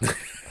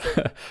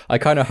 I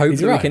kind of hope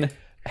that we can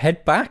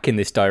head back in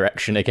this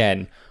direction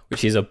again,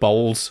 which is a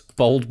bold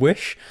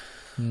wish.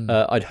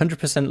 I'd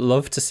 100%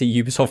 love to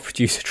see Ubisoft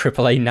produce a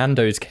AAA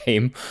Nando's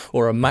game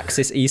or a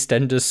Maxis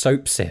EastEnders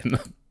soap sim.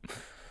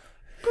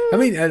 I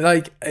mean,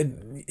 like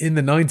in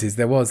the 90s,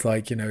 there was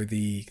like, you know,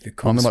 the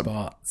Cool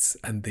Sparts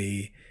and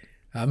the.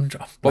 What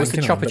was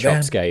the Chopper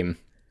Chops game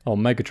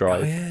on Mega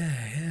Drive? Oh,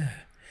 yeah.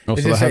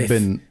 Also, there have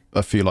been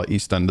a few like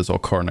EastEnders or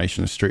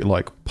Coronation Street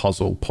like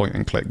puzzle point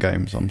and click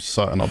games. I'm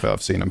certain of it.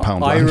 I've seen in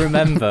Poundland. I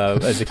remember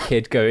as a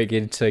kid going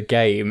into a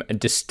game and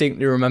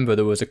distinctly remember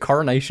there was a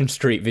Coronation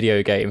Street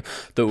video game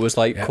that was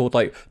like called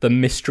like The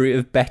Mystery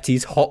of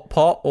Betty's Hot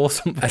Pot or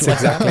something. That's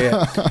exactly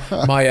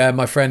it.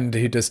 My friend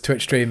who does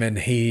Twitch streaming,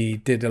 he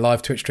did a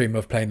live Twitch stream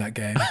of playing that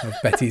game of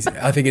Betty's.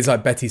 I think it's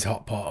like Betty's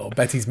Hot Pot or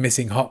Betty's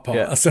Missing Hot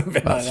Pot or something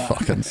like that.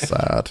 That's fucking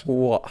sad.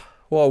 What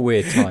a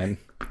weird time.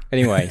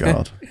 Anyway,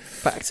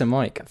 back to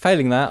Mike.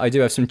 Failing that, I do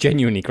have some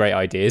genuinely great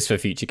ideas for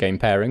future game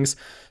pairings.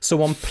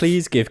 Someone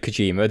please give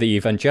Kojima the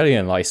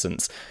Evangelion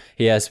license.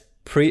 He has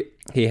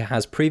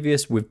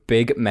previous with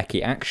big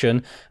mechy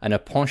action and a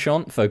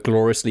penchant for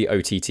gloriously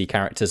OTT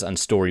characters and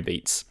story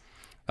beats.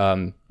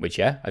 Which,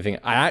 I think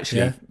I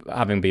actually,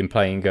 having been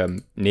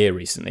playing Nier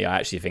recently, I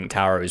actually think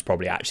Taro is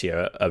probably actually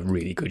a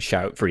really good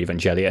shout for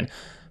Evangelion.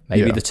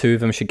 Maybe the two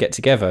of them should get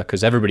together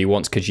because everybody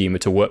wants Kojima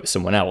to work with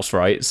someone else,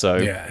 right? So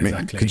yeah,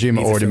 exactly. I mean,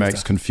 Kojima already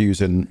makes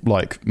confusing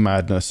like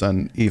madness,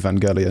 and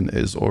Evangelion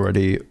is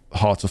already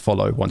hard to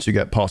follow once you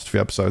get past a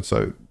few episodes.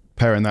 So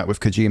pairing that with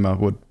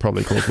Kojima would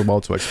probably cause the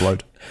world to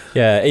explode.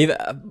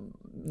 Yeah,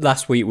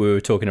 last week we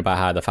were talking about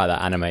how the fact that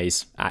anime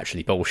is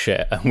actually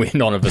bullshit and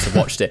none of us have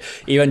watched it.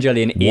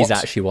 Evangelion is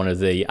actually one of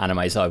the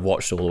animes that I've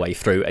watched all the way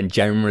through and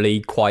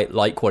generally quite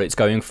like what it's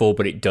going for,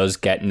 but it does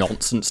get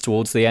nonsense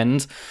towards the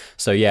end.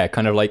 So yeah,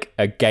 kind of like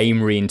a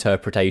game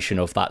reinterpretation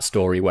of that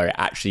story where it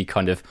actually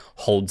kind of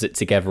holds it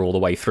together all the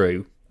way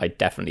through. I'd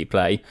definitely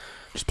play.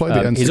 Just play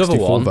the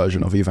N64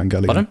 version of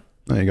Evangelion. Pardon?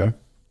 There you go.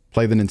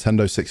 Play the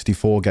Nintendo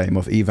 64 game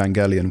of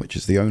Evangelion, which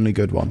is the only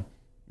good one.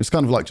 It's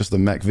kind of like just the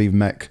mech v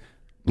mech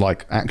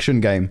like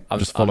action game. I'm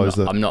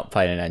not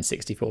playing an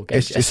N64 game.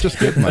 It's just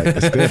good, mate.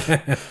 It's good.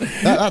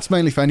 That's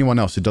mainly for anyone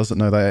else who doesn't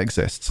know that it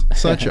exists.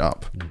 Search it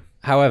up.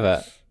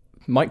 However,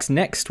 Mike's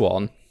next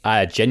one,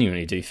 I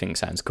genuinely do think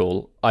sounds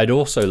cool. I'd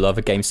also love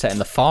a game set in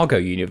the Fargo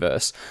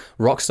universe.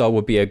 Rockstar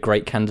would be a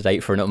great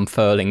candidate for an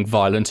unfurling,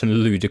 violent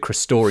and ludicrous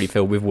story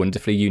filled with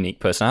wonderfully unique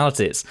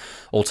personalities.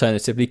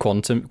 Alternatively,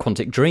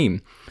 Quantic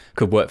Dream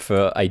could work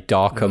for a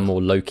darker, more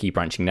low-key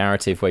branching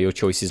narrative where your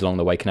choices along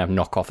the way can have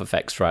knock-off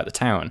effects throughout the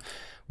town,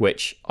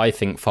 which I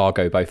think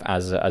Fargo, both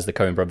as the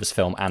Coen Brothers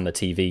film and the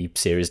TV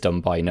series done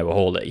by Noah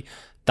Hawley,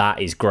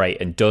 that is great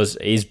and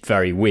is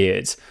very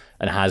weird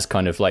and has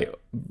kind of like,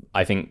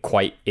 I think,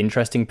 quite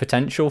interesting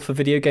potential for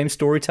video game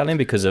storytelling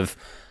because of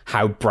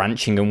how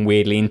branching and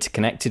weirdly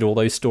interconnected all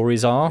those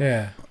stories are.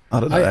 Yeah. I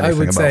don't know I anything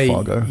would about say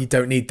Fargo. you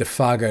don't need the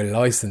Fargo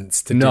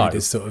license to do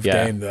this sort of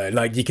game, though.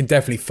 Like, you can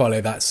definitely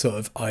follow that sort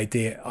of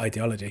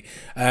ideology.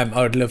 I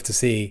would love to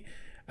see.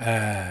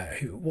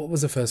 What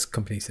was the first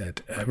company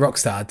said?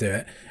 Rockstar do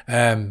it.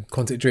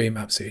 Quantic Dream,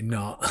 absolutely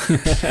not.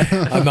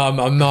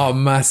 I'm not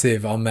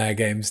massive on their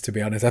games, to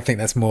be honest. I think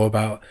that's more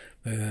about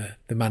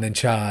the man in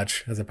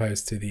charge as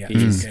opposed to the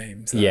actual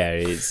games. Yeah,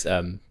 it is.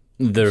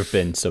 There have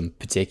been some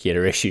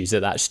particular issues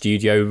at that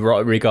studio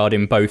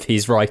regarding both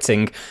his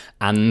writing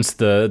and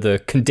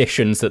the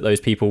conditions that those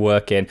people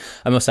work in.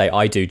 I must say,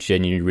 I do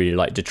genuinely really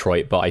like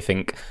Detroit, but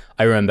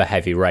I remember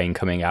Heavy Rain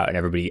coming out and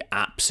everybody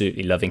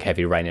absolutely loving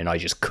Heavy Rain, and I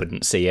just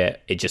couldn't see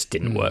it. It just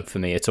didn't work for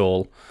me at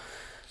all.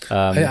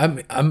 I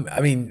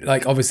mean,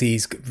 like, obviously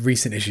he's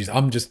recent issues.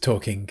 I'm just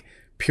talking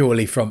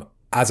purely from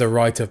as a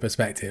writer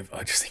perspective.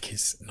 I just think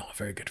he's not a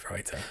very good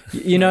writer.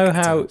 You know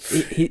how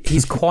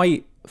he's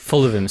quite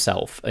full of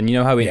himself, and you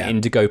know how in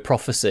Indigo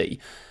Prophecy,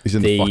 he's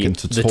in the fucking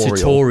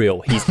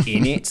tutorial, he's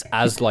in it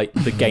as like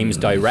the game's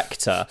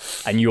director,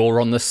 and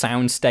you're on the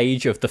sound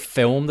stage of the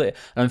film. That,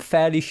 and I'm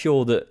fairly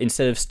sure that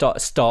instead of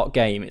start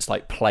game, it's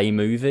like play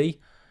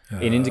movie.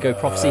 In Indigo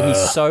Prophecy,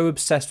 he's so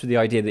obsessed with the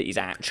idea that he's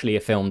actually a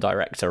film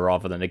director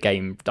rather than a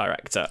game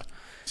director.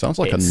 Sounds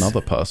like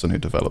another person who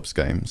develops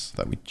games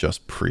that we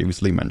just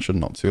previously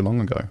mentioned not too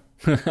long ago.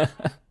 I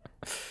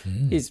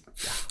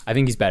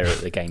think he's better at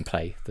the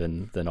gameplay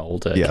than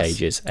older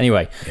Cages.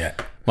 Anyway,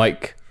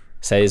 Mike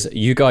says,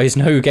 "You guys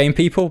know game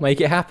people,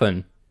 make it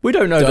happen." We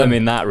don't know them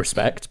in that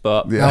respect,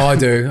 but no, I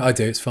do.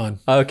 It's fine.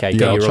 Okay,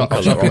 yeah, you're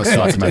I'll chuck on a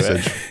Slack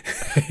message.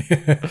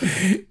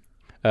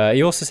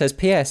 He also says,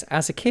 "P.S.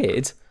 As a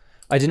kid,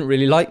 I didn't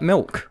really like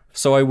milk,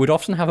 so I would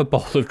often have a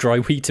bowl of dry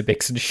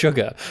Weetabix and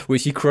sugar,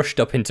 which he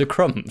crushed up into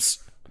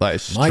crumbs." That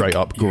is straight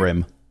up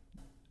grim.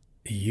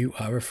 You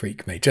are a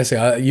freak, mate. Jesse,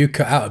 you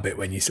cut out a bit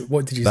when you...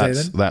 What did you say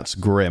then? That's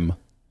grim.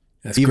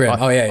 That's grim.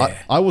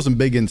 I wasn't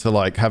big into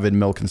like having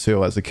milk and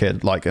cereal as a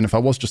kid. Like, and if I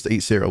was just to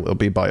eat cereal, it'll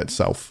be by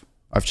itself.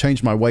 I've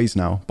changed my ways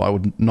now, but I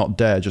would not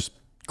dare just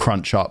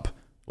crunch up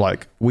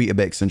like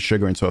Weetabix and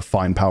sugar into a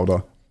fine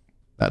powder.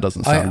 That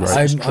doesn't sound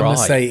great. I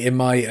must say, in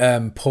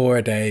my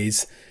poorer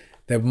days,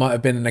 there might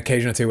have been an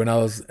occasion or two when I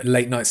was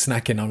late night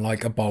snacking on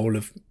like a bowl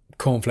of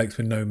cornflakes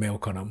with no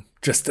milk on them,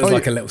 just as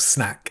like a little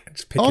snack.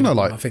 Just picking up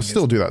like my fingers.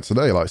 Still do that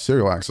today. Like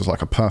cereal acts as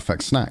like a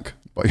perfect snack,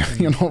 but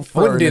you're not. I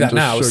wouldn't do that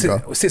now.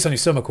 Sugar. It sits on your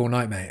stomach all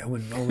night, mate. I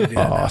wouldn't do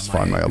that. That's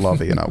fine, mate. I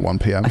love eating at 1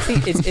 p.m. I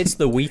think it's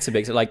the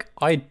Weetabix. Like,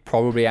 I'd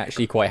probably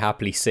actually quite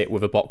happily sit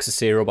with a box of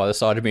cereal by the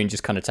side of me and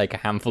just kind of take a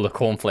handful of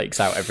cornflakes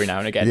out every now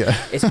and again. Yeah.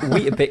 It's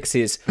Weetabix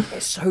it's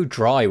so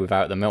dry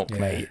without the milk,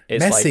 mate.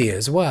 It's messy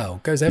as well.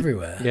 Goes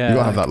everywhere. Yeah. You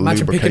gotta have that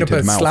Imagine picking up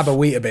a mouth. slab of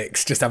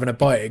Weetabix, just having a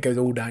bite, it goes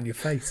all down your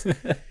face.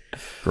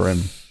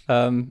 Grim.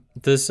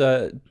 There's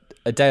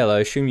Adele, I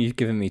assume you've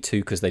given me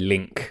two because they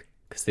link.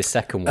 Because this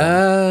second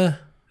one.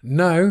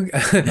 No.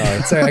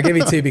 So I gave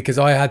you two because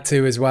I had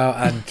two as well,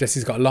 and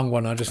Jesse's got a long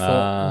one. I just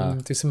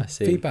thought do some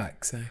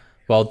feedback. So.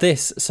 Well,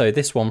 this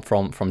one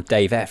from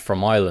Dave F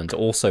from Ireland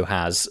also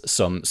has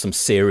some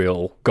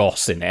cereal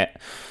goss in it.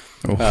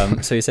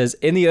 So he says,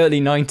 in the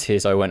early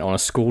 90s, I went on a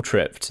school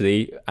trip to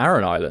the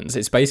Aran Islands.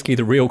 It's basically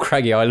the real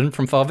Craggy Island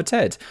from Father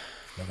Ted.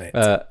 Love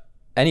it.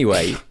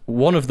 Anyway,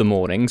 one of the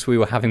mornings we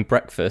were having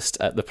breakfast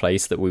at the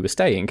place that we were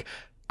staying,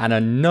 and a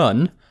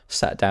nun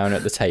sat down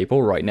at the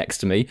table right next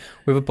to me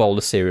with a bowl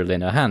of cereal in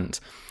her hand.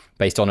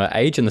 Based on her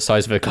age and the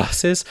size of her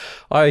glasses,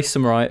 I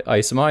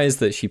surmised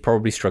that she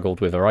probably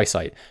struggled with her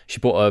eyesight. She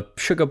put a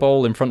sugar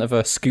bowl in front of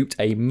her, scooped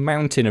a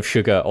mountain of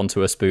sugar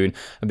onto a spoon,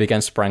 and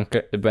began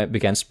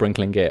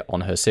sprinkling it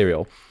on her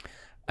cereal.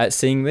 At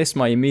seeing this,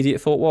 my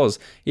immediate thought was,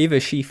 either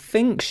she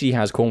thinks she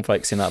has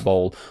cornflakes in that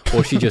bowl,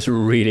 or she just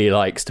really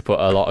likes to put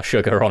a lot of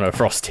sugar on her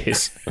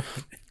Frosties.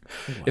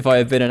 If I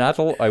had been an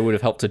adult, I would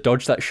have helped to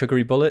dodge that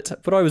sugary bullet,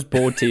 but I was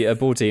a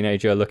bored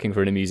teenager looking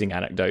for an amusing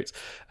anecdote.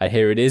 And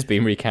here it is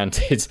being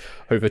recounted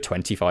over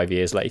 25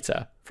 years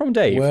later. From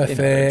Dave. Worth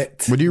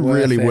it. Would you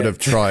would have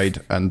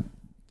tried and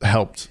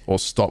helped or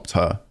stopped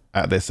her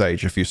at this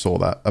age if you saw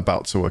that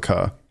about to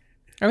occur?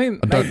 I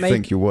mean, I don't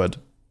think you would.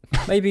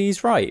 Maybe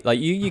he's right. Like,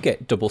 you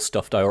get double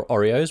stuffed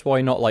Oreos.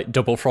 Why not, like,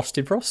 double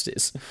frosted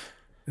Frosties?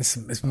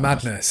 It's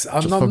madness.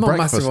 I'm Just not for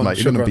breakfast, massive on mate. You're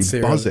sugar going on to be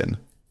cereal. buzzing.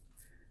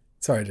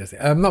 Sorry, Jesse.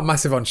 I'm not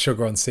massive on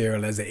sugar on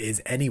cereal as it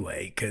is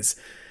anyway, because,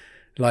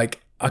 like,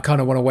 I kind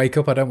of want to wake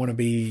up. I don't want to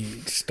be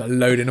just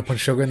loading up on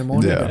sugar in the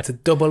morning. Yeah. But to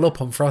double up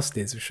on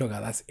Frosties with sugar,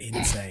 that's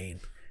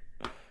insane.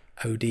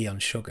 OD on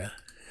sugar.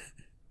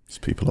 These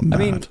people are mad.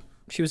 I mean,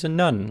 she was a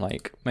nun.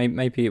 Like,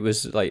 maybe it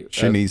was, like...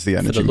 She needs the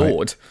energy, for the mate.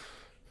 Lord.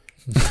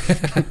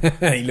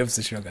 He loves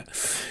the sugar.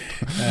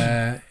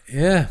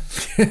 Yeah,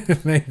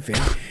 maybe.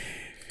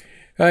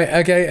 Right,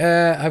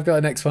 okay, I've got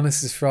the next one.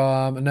 This is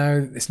from...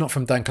 No, it's not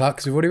from Dan Clark,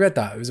 because we've already read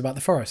that. It was about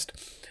the forest.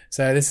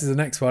 So this is the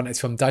next one. It's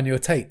from Daniel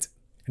Tate.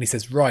 And he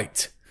says,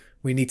 right,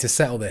 we need to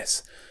settle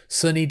this.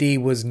 Sunny D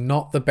was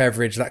not the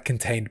beverage that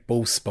contained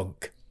bull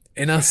spunk.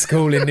 In our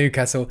school in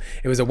Newcastle,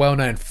 it was a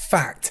well-known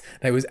fact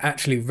that it was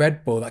actually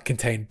Red Bull that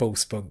contained bull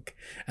spunk,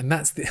 and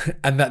that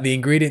the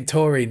ingredient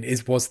taurine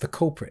was the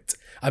culprit.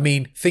 I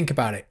mean, think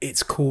about it.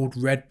 It's called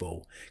Red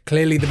Bull.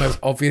 Clearly the most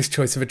obvious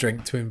choice of a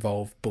drink to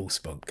involve bull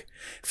spunk.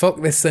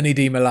 Fuck this Sunny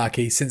D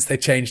malarkey. Since they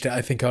changed it,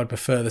 I think I would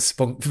prefer the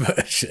spunk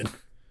version.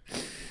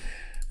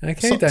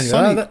 Okay,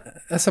 Daniel,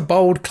 that's a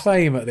bold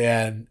claim at the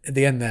end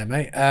there,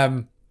 mate.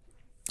 I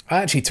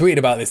actually tweeted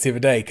about this the other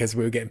day because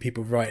we were getting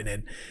people writing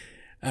in.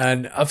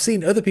 And I've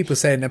seen other people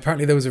saying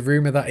apparently there was a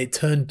rumour that it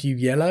turned you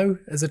yellow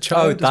as a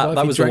child. Oh,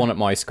 that was the one at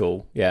my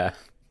school, yeah.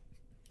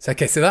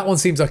 Okay, so that one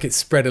seems like it's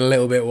spread a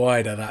little bit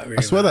wider, that rumour.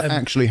 I swear that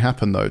actually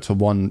happened, though, to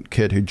one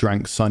kid who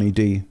drank Sunny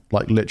D,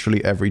 like,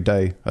 literally every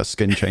day. Her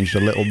skin changed a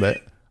little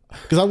bit.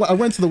 Because I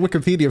went to the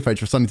Wikipedia page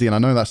for Sunny D, and I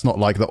know that's not,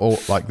 like,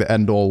 the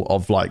end-all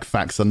of, like,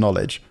 facts and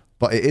knowledge.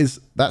 But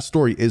that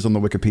story is on the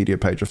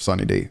Wikipedia page of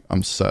Sunny D,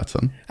 I'm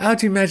certain. How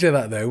do you measure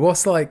that, though?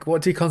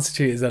 What do you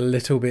constitute as a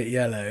little bit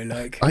yellow?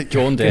 Like,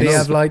 jaundice. Could he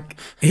have, like...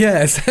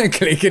 Yeah,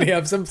 exactly. Could he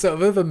have some sort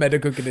of other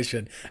medical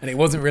condition, and it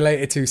wasn't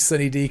related to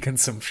Sunny D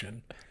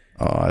consumption?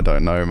 Oh, I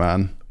don't know,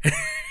 man.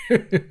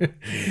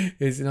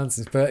 It's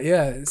nonsense. But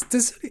yeah,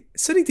 does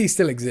Sunny D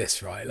still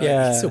exist, right? Like, you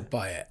can still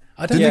buy it.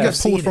 I don't Didn't think it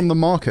get pulled from the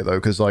market, though?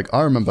 Because, like,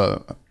 I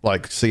remember,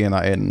 like, seeing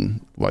that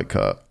in, like,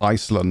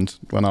 Iceland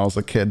when I was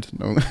a kid.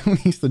 We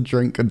used to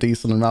drink a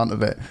decent amount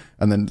of it,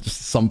 and then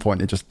just at some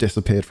point it just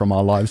disappeared from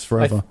our lives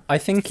forever. I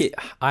think it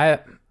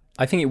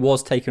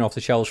was taken off the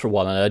shelves for a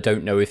while, and I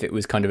don't know if it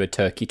was kind of a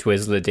Turkey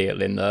Twizzler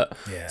deal in that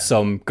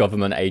some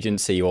government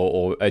agency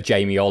or a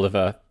Jamie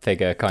Oliver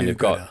figure kind of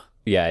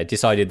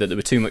decided that there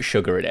was too much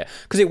sugar in it.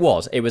 Because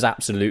it was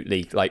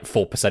absolutely like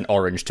 4%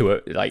 orange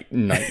to like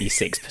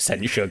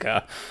 96%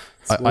 sugar.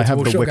 I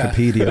have the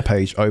Wikipedia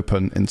page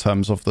open in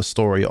terms of the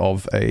story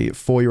of a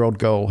 4-year-old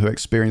girl who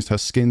experienced her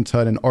skin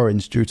turning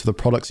orange due to the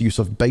product's use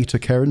of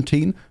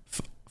beta-carotene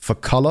for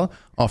colour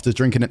after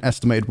drinking an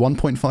estimated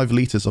 1.5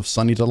 litres of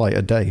Sunny Delight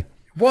a day.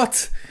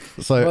 What?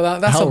 So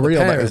that's how on the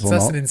real parents. that is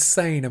That's not. an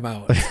insane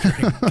amount to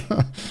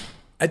drink.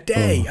 A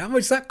day? How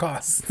much does that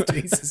cost?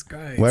 Jesus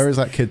Christ. Where is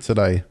that kid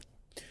today?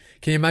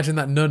 Can you imagine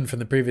that nun from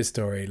the previous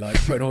story, like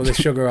putting all this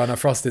sugar on her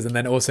Frosties and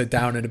then also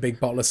down in a big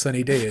bottle of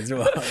Sunny D as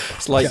well?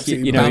 It's like,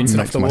 you know,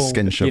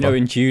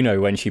 in Juno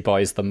when she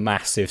buys the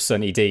massive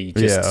Sunny D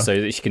just so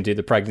that she can do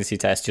the pregnancy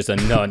test, just a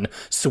nun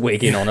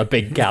swigging on a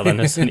big gallon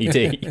of Sunny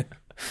D.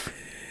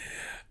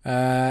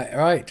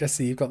 Right,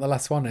 Jesse, you've got the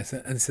last one. It's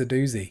a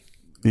doozy.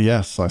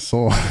 Yes, I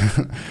saw.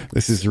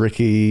 This is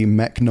Ricky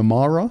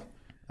McNamara,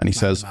 and he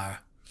says,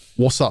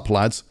 "What's up,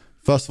 lads?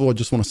 First of all, I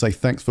just want to say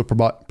thanks for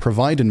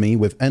providing me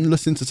with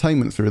endless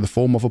entertainment through the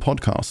form of a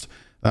podcast.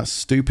 That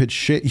stupid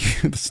shit,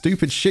 the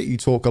stupid shit you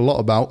talk a lot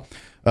about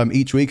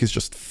each week is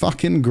just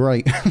fucking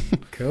great."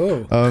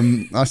 Cool.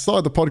 I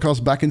started the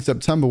podcast back in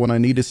September when I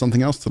needed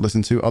something else to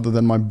listen to other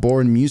than my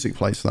boring music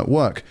playlist at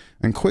work,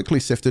 and quickly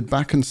sifted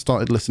back and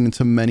started listening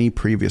to many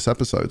previous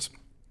episodes.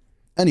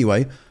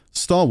 Anyway,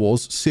 Star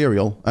Wars,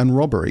 cereal, and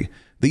robbery.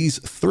 These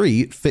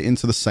three fit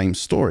into the same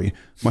story.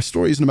 My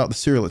story isn't about the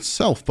cereal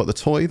itself, but the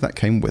toy that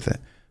came with it.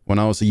 When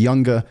I was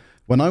younger,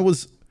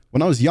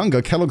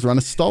 Kellogg's ran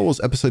a Star Wars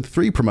Episode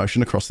 3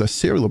 promotion across their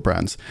cereal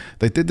brands.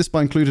 They did this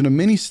by including a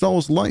mini Star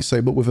Wars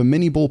lightsaber with a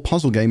mini ball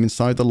puzzle game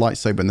inside the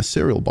lightsaber in the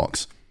cereal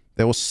box.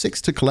 There were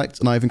 6 to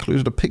collect, and I have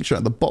included a picture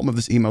at the bottom of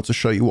this email to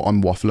show you what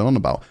I'm waffling on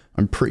about.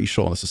 I'm pretty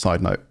sure, as a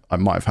side note, I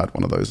might have had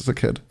one of those as a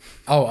kid.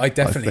 Oh, I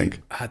definitely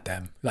had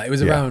them. Like, it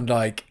was around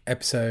like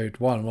episode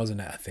 1,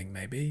 wasn't it? I think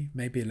maybe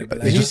a little bit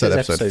later. You just said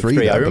episode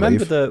 3. I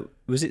remember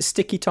was it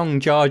Sticky Tongue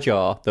Jar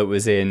Jar that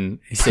was in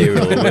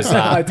cereal? Was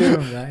that? I do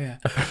remember that. Yeah.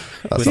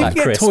 That's you don't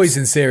get toys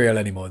in cereal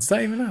anymore. Does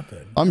that even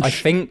happen? I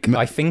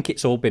think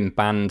it's all been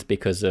banned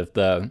because of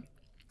the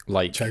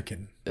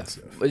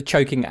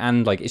choking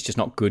and like it's just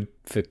not good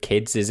for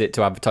kids, is it,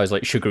 to advertise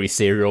like sugary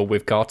cereal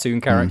with cartoon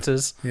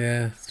characters?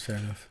 Yeah, that's fair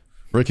enough.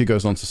 Ricky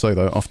goes on to say,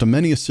 though, after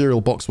many a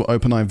cereal box were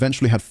open, I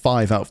eventually had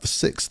 5 out of the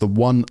 6, the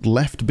one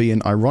left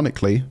being,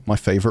 ironically, my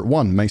favourite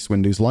one, Mace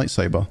Windu's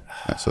lightsaber.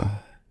 That's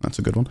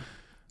a good one.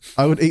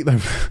 I would eat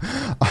them.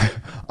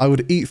 I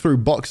would eat through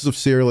boxes of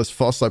cereal as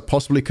fast as I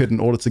possibly could in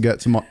order to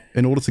get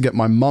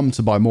my mum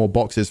to buy more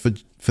boxes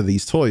for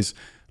these toys.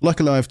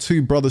 Luckily, I have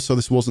 2 brothers, so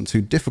this wasn't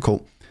too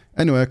difficult.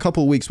 Anyway, a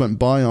couple of weeks went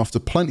by after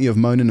plenty of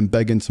moaning and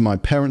begging to my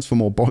parents for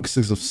more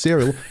boxes of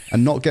cereal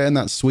and not getting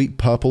that sweet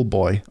purple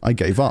boy. I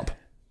gave up.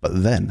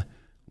 But then,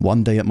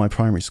 one day at my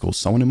primary school,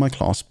 someone in my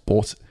class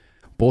bought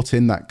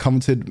in that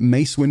coveted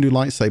Mace Windu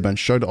lightsaber and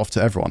showed it off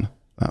to everyone.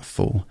 That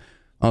fool.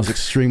 I was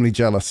extremely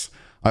jealous.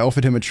 I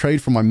offered him a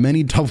trade for my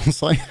many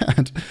doubles I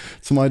had.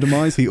 To my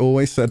demise, he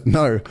always said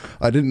no.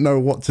 I didn't know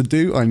what to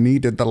do. I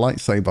needed the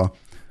lightsaber.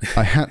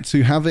 I had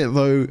to have it,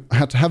 though. I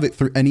had to have it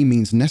through any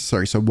means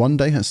necessary. So one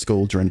day at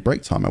school during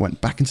break time, I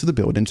went back into the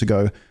building to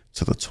go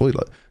to the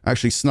toilet. I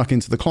actually snuck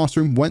into the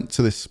classroom, went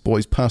to this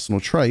boy's personal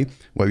tray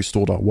where we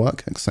stored our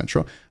work,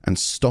 etc., and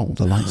stole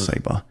the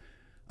lightsaber.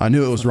 I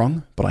knew it was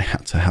wrong, but I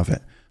had to have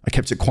it. I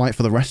kept it quiet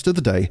for the rest of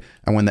the day,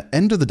 and when the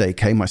end of the day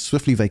came, I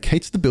swiftly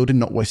vacated the building,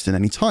 not wasting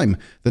any time.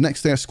 The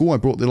next day at school, I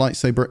brought the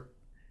lightsaber...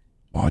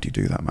 Why do you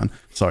do that, man?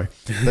 Sorry.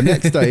 The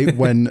next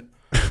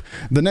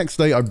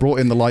day, I brought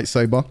in the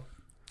lightsaber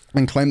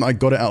and claimed that I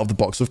got it out of the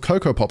box of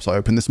Cocoa Pops I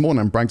opened this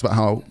morning and bragged about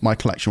how my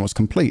collection was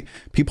complete.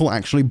 People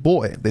actually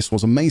bought it. This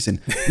was amazing.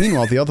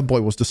 Meanwhile, the other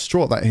boy was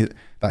distraught that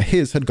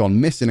his had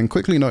gone missing and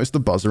quickly noticed the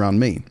buzz around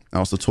me. I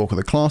was the talk of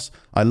the class.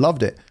 I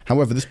loved it.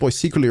 However, this boy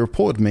secretly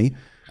reported me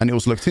and it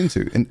was looked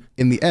into.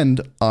 In the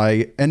end,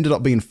 I ended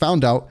up being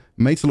found out,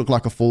 made to look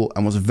like a fool,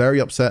 and was very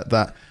upset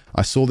that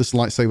I saw this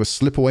lightsaber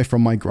slip away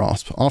from my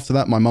grasp. After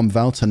that, my mum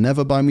vowed to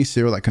never buy me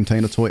cereal that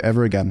contained a toy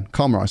ever again.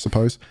 Karma, I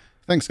suppose.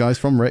 Thanks, guys,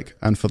 from Rick,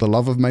 and for the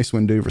love of Mace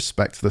Windu,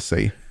 respect to the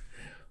sea.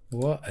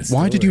 What a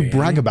story. Why did you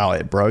brag about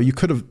it, bro? You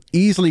could have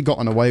easily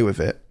gotten away with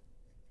it,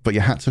 but you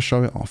had to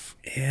show it off.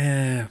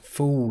 Yeah,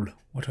 fool.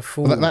 What a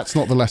fool. That's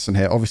not the lesson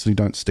here. Obviously,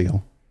 don't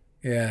steal.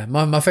 Yeah,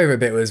 my favourite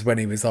bit was when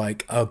he was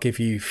like, I'll give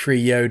you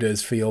 3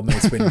 Yodas for your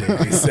Mace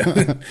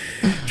Windu.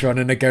 Trying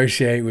to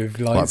negotiate with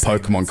lightsabers.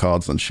 Like Pokemon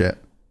cards and shit.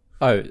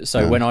 Oh,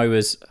 so when I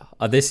was...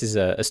 this is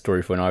a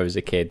story from when I was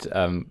a kid.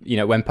 You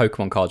know, when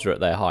Pokemon cards were at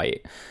their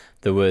height,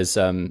 there was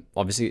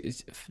obviously...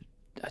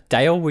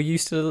 Dale, were you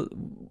still...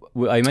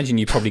 I imagine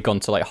you'd probably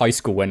gone to like high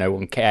school where no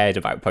one cared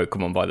about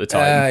Pokemon by the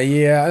time.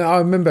 Yeah, I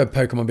remember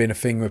Pokemon being a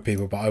thing with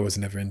people, but I was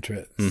never into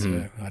it.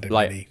 So I didn't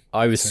really...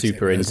 I was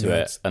super into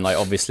it, and like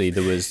obviously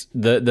there was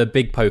the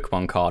big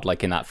Pokemon card,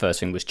 like in that first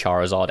thing was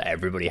Charizard.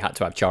 Everybody had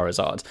to have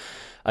Charizard.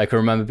 I can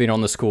remember being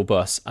on the school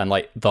bus and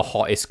like the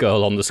hottest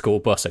girl on the school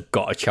bus had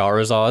got a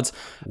Charizard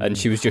and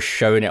she was just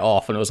showing it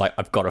off and I was like,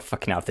 I've got to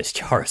fucking have this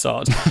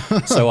Charizard.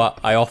 So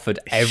I offered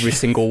every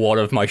single one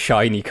of my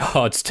shiny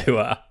cards to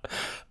her.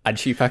 And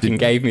she fucking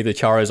gave me the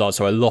Charizard,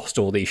 so I lost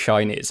all these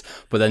shinies.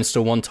 But then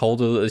someone told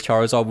her that the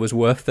Charizard was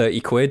worth 30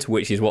 quid,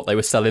 which is what they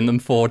were selling them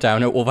for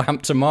down at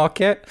Wolverhampton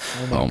Market.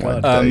 Oh my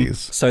days.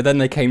 So then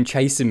they came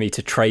chasing me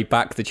to trade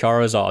back the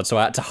Charizard, so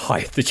I had to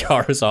hide the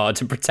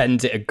Charizard and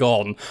pretend it had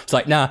gone. It's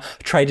like, nah,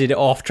 traded it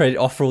off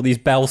for all these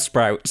bell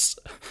sprouts.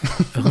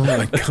 Oh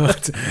my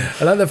god.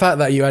 I like the fact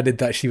that you added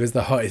that she was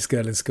the hottest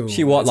girl in school.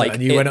 She was like...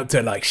 And you went up to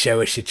her like,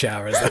 show us your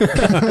Charizard.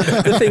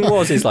 The thing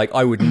is like,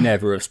 I would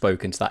never have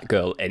spoken to that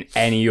girl in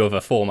any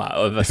other format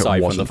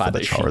aside from the fact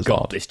that she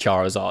got this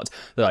Charizard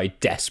that I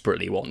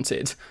desperately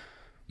wanted.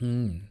 Yeah,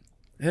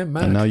 man.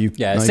 And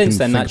now since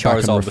then that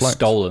Charizard was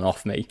stolen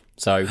off me,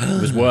 so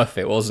it was worth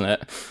it, wasn't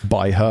it?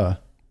 By her.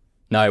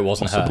 No, it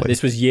wasn't her.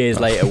 This was years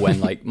later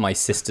when like my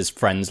sister's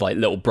friend's like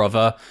little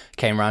brother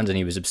came around and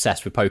he was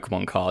obsessed with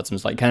Pokemon cards and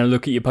was like, can I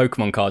look at your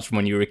Pokemon cards from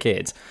when you were a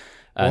kid?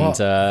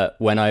 And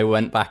when I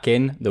went back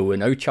in, there were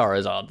no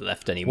Charizard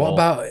left anymore.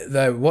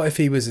 What if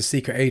he was a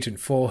secret agent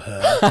for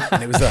her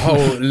and it was a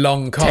whole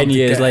long con 10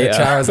 years to get later.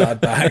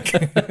 Charizard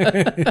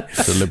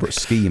back? Deliberate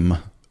scheme.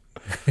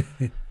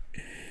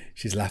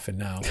 She's laughing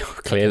now.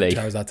 Clearly.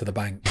 Charizard to the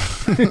bank.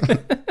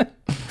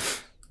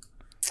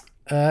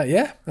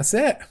 Yeah, that's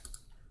it.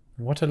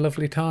 What a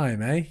lovely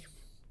time, eh?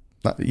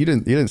 You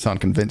didn't sound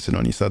convincing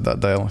when you said that,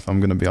 Dale, if I'm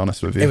going to be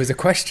honest with you. It was a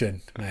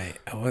question, mate.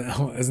 It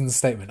wasn't a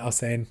statement. I was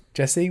saying,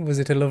 Jesse, was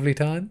it a lovely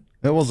time?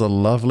 It was a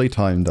lovely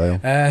time,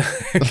 Dale.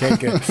 Okay,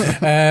 good.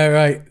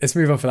 Right, let's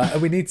move on for that.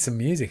 We need some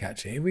music,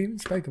 actually. We haven't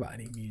spoke about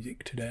any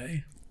music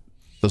today.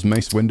 Does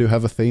Mace Windu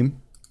have a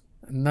theme?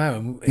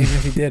 No, even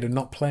if he did, I'm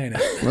not playing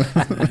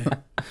it.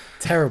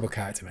 Terrible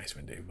character, Mace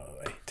Windu, by the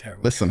way.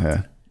 Terrible. Listen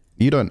character. here.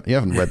 You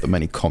haven't read the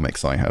many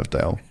comics I have,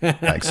 Dale.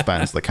 That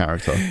expands the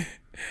character.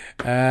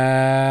 Do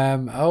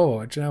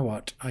you know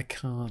what? I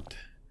can't.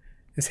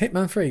 Has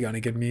Hitman 3 got any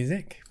good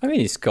music? I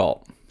mean, it's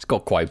got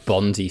quite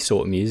Bondy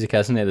sort of music,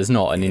 hasn't it? There's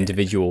not an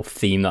individual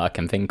theme that I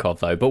can think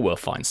of though, but we'll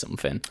find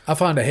something. I'll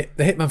find the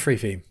Hitman 3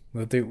 theme.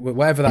 We'll do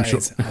whatever that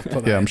is. I'll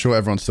put that in. I'm sure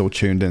everyone's still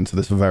tuned into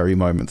this very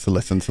moment to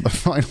listen to the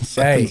final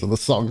seconds of the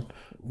song.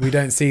 We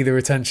don't see the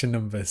retention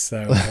numbers,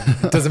 so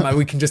it doesn't matter.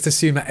 We can just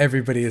assume that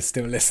everybody is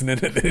still listening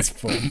at this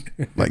point.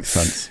 Makes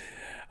sense.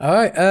 All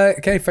right.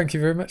 Okay. Thank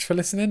you very much for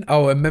listening.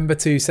 Oh, and remember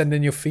to send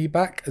in your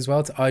feedback as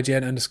well to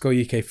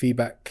IGN_UK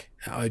feedback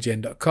at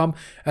IGN.com.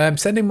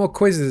 Send in more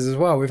quizzes as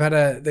well. We've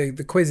had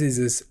the quizzes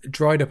has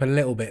dried up a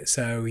little bit,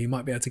 so you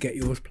might be able to get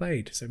yours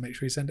played. So make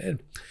sure you send it in.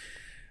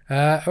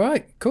 All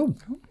right. Cool.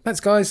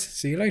 Thanks, guys.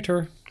 See you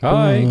later.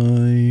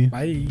 Bye.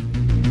 Bye.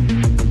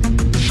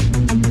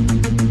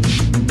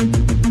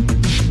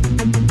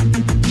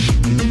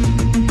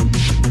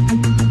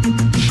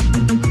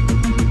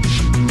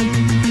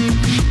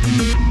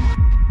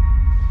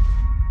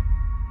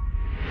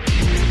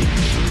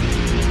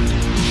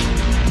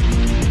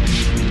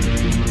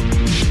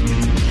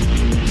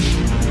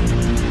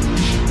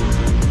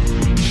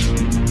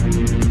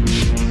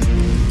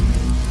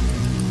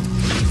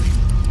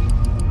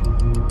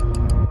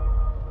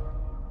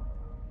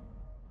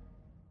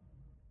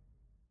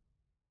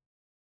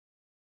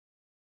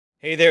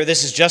 Hey there,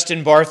 this is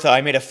Justin Bartha.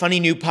 I made a funny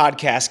new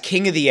podcast,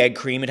 King of the Egg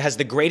Cream. It has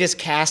the greatest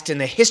cast in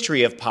the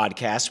history of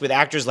podcasts with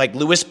actors like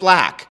Louis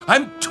Black.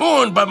 I'm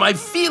torn by my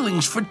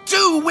feelings for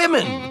two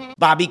women.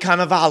 Bobby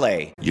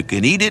Cannavale. You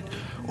can eat it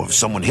Or if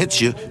someone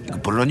hits you, you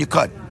can put it on your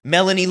cut.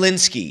 Melanie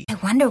Linsky. I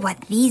wonder what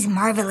these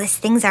marvelous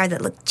things are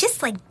that look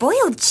just like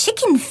boiled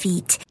chicken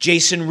feet.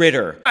 Jason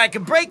Ritter. I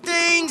can break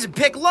things and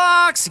pick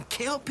locks and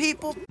kill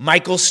people.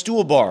 Michael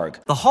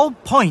Stuhlbarg. The whole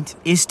point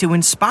is to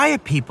inspire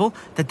people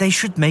that they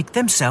should make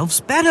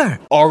themselves better.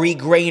 Ari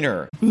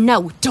Grainer.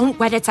 No, don't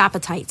whet its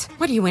appetite.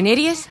 What are you, an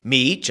idiot?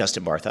 Me,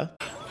 Justin Bartha.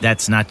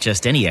 That's not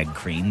just any egg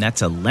cream,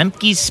 that's a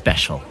Lemke's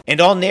special. And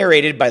all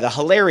narrated by the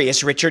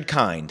hilarious Richard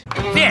Kind.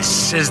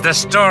 This is the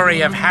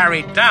story of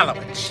Harry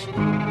Dalowitz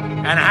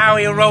and how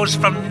he rose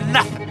from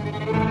nothing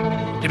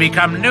to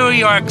become New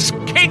York's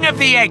King of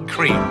the Egg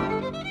Cream.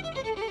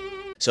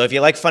 So if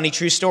you like funny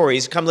true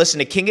stories, come listen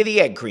to King of the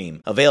Egg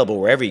Cream, available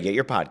wherever you get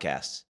your podcasts.